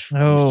gosh.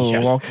 Oh,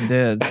 Yeah. Walking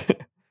Dead.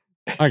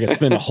 I could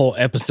spend a whole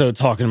episode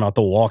talking about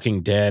The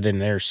Walking Dead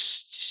and their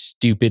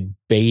stupid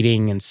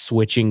baiting and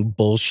switching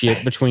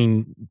bullshit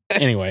between.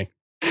 Anyway.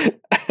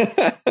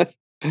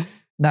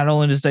 Not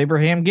only does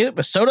Abraham get it,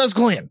 but so does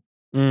Glenn.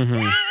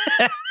 Mm-hmm.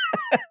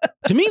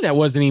 To me, that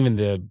wasn't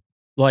even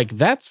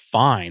that's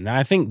fine.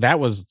 I think that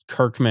was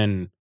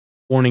Kirkman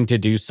wanting to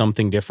do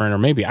something different, or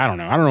maybe, I don't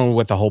know. I don't know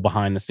what the whole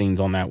behind the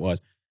scenes on that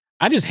was.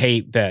 I just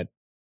hate that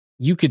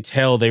you could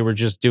tell they were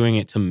just doing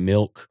it to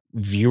milk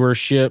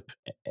viewership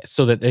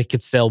so that they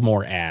could sell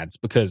more ads.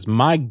 Because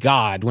my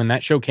God, when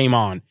that show came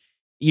on,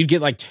 you'd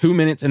get like 2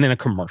 minutes and then a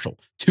commercial,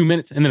 2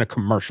 minutes and then a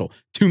commercial,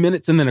 2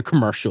 minutes and then a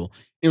commercial.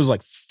 It was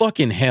like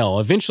fucking hell.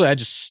 Eventually I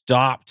just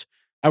stopped.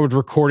 I would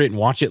record it and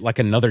watch it like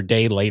another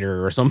day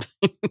later or something.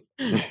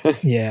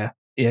 Yeah.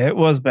 Yeah, it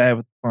was bad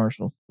with the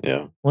commercials.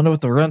 Yeah. Wonder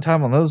what the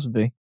runtime on those would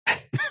be.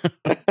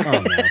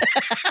 Oh,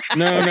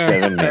 no.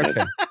 7 minutes.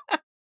 Okay.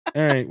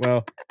 All right.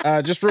 Well,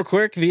 just real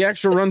quick, the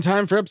actual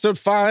runtime for episode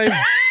 5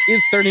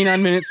 is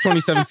 39 minutes,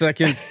 27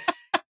 seconds.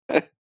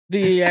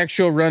 The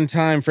actual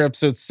runtime for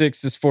episode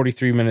 6 is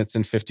 43 minutes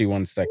and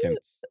 51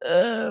 seconds.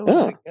 Oh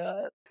my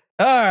God.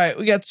 All right.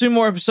 We got 2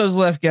 more episodes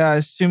left,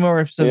 guys. 2 more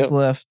episodes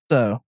left.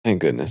 So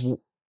Thank goodness.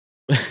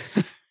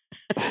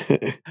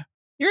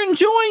 you're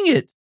enjoying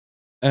it.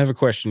 I have a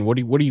question. What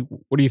do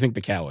you think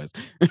the cow is?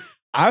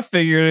 I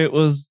figured it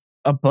was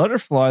a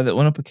butterfly that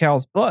went up a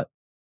cow's butt.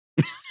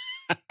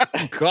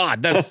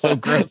 God, that's so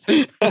gross.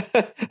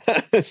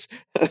 that's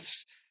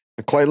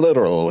quite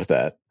literal with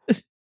that.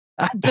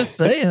 I'm just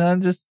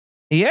saying.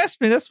 He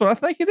asked me. That's what I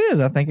think it is.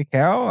 I think a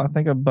cow. I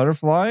think a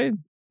butterfly.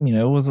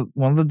 Was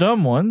one of the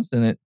dumb ones,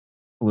 and it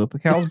flew up a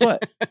cow's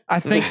butt. I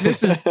think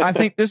this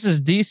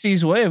is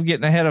DC's way of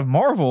getting ahead of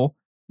Marvel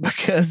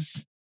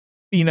because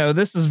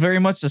this is very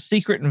much a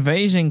secret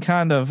invasion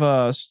kind of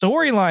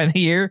storyline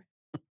here.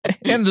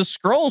 And the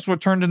Skrulls were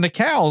turned into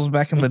cows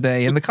back in the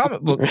day in the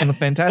comic books in the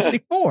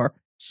Fantastic Four.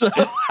 So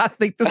I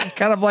think this is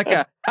kind of like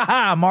a,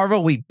 haha,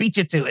 Marvel, we beat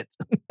you to it.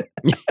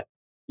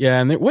 Yeah,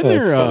 and when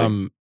they're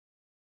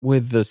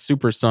with the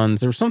Super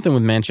Sons, there was something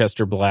with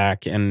Manchester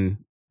Black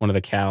and one of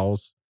the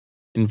cows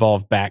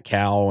involved Bat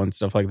Cow and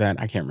stuff like that.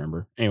 I can't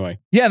remember. Anyway.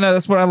 Yeah, no,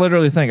 that's what I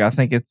literally think. I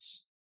think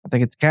it's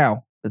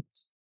cow.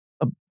 It's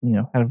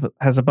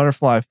has a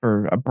butterfly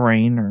for a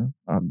brain or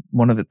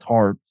one of its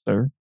hearts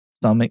or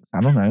stomachs.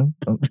 I don't know.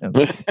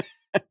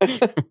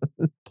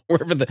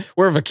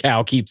 wherever a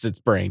cow keeps its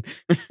brain.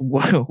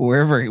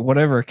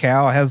 Whatever a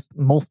cow has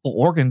multiple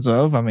organs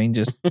of,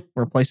 just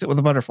replace it with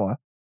a butterfly.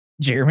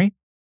 Jeremy?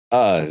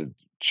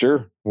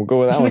 Sure. We'll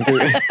go with that one too.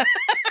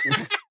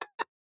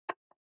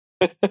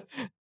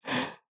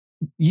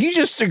 You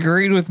just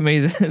agreed with me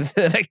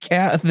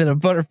that a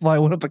butterfly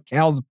went up a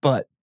cow's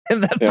butt,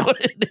 and that's what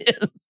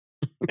it is.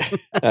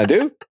 I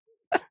do.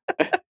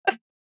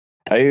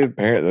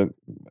 I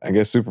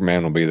guess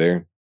Superman will be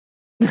there.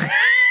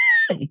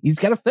 He's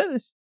got a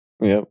fetish.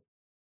 Yep.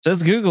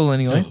 Says Google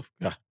anyway.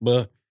 Oh,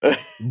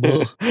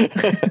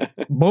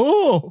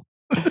 Bull.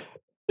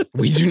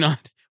 We do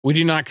not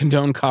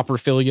condone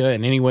coprophilia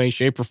in any way,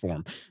 shape, or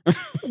form.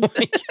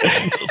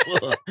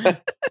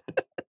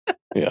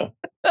 Yeah.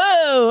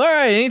 Oh, all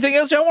right. Anything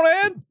else y'all want to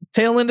add?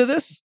 Tail into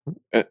this?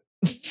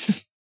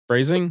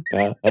 Phrasing?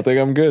 Yeah, I think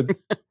I'm good.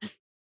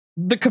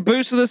 The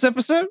caboose of this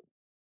episode?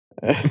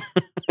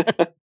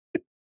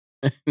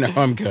 No,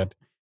 I'm good.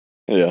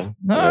 Yeah.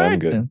 I'm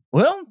good. Then.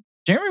 Well,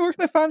 Jeremy, where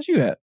can they find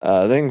you at?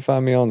 They can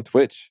find me on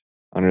Twitch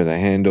under the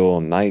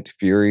handle Night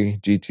Fury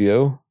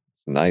GTO.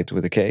 It's Night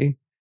with a K.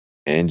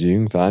 And you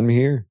can find me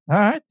here. All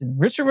right. Then.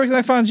 Richard, where can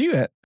they find you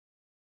at?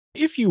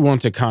 If you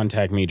want to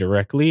contact me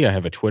directly, I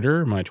have a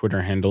Twitter. My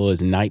Twitter handle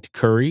is Night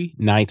Curry,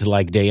 night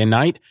like day and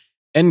night,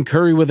 and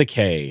Curry with a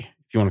K.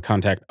 If you want to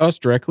contact us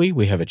directly,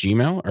 we have a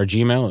Gmail. Our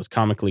Gmail is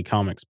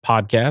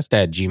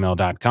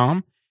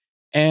comicallycomicspodcast@gmail.com.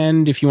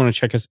 And if you want to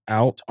check us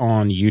out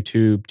on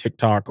YouTube,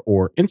 TikTok,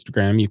 or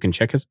Instagram, you can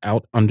check us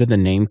out under the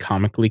name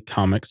Comically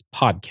Comics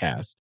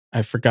Podcast.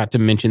 I forgot to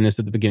mention this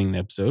at the beginning of the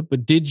episode,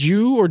 but did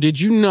you or did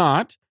you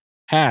not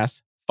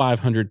pass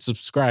 500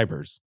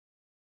 subscribers?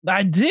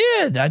 I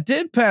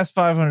did pass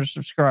 500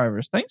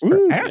 subscribers. Thanks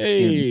for asking.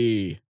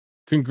 Hey,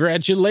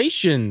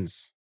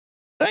 congratulations.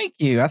 Thank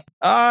you.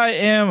 I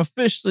am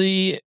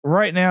officially,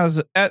 right now,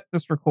 at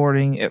this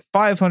recording, at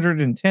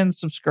 510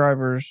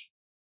 subscribers.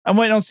 I'm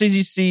waiting on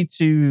CGC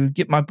to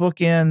get my book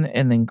in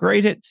and then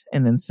grade it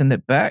and then send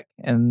it back.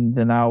 And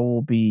then I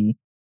will be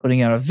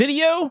putting out a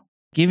video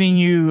giving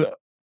you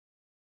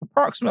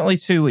approximately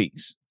 2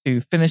 weeks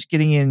to finish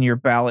getting in your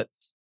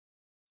ballots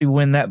to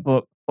win that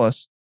book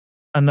plus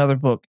another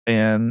book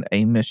and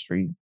a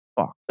mystery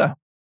box. So,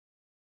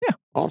 yeah.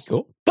 Awesome.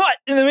 Cool. But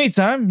in the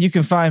meantime, you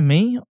can find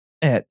me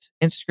at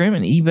Instagram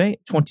and eBay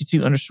at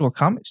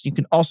 22_comics. You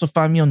can also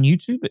find me on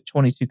YouTube at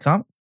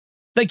 22comics.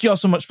 Thank you all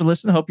so much for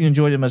listening. Hope you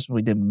enjoyed it as much as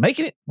we did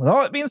making it. With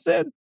all that being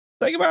said,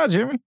 say goodbye,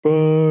 Jeremy.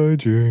 Bye,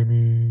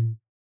 Jeremy.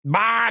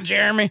 Bye,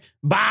 Jeremy.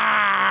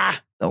 Bye.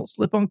 Don't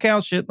slip on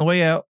cow shit on the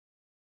way out.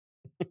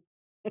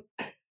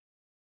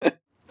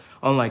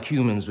 Unlike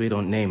humans, we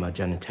don't name our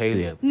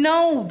genitalia.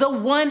 No, the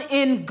one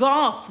in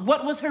golf.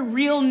 What was her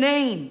real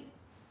name?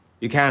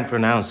 You can't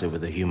pronounce it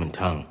with a human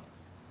tongue.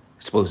 I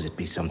suppose it'd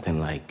be something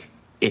like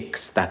ick,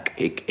 stack,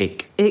 ick,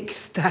 ick. Ick,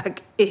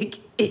 stack, ick,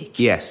 ick.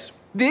 Yes.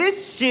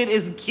 This shit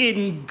is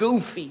getting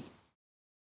goofy.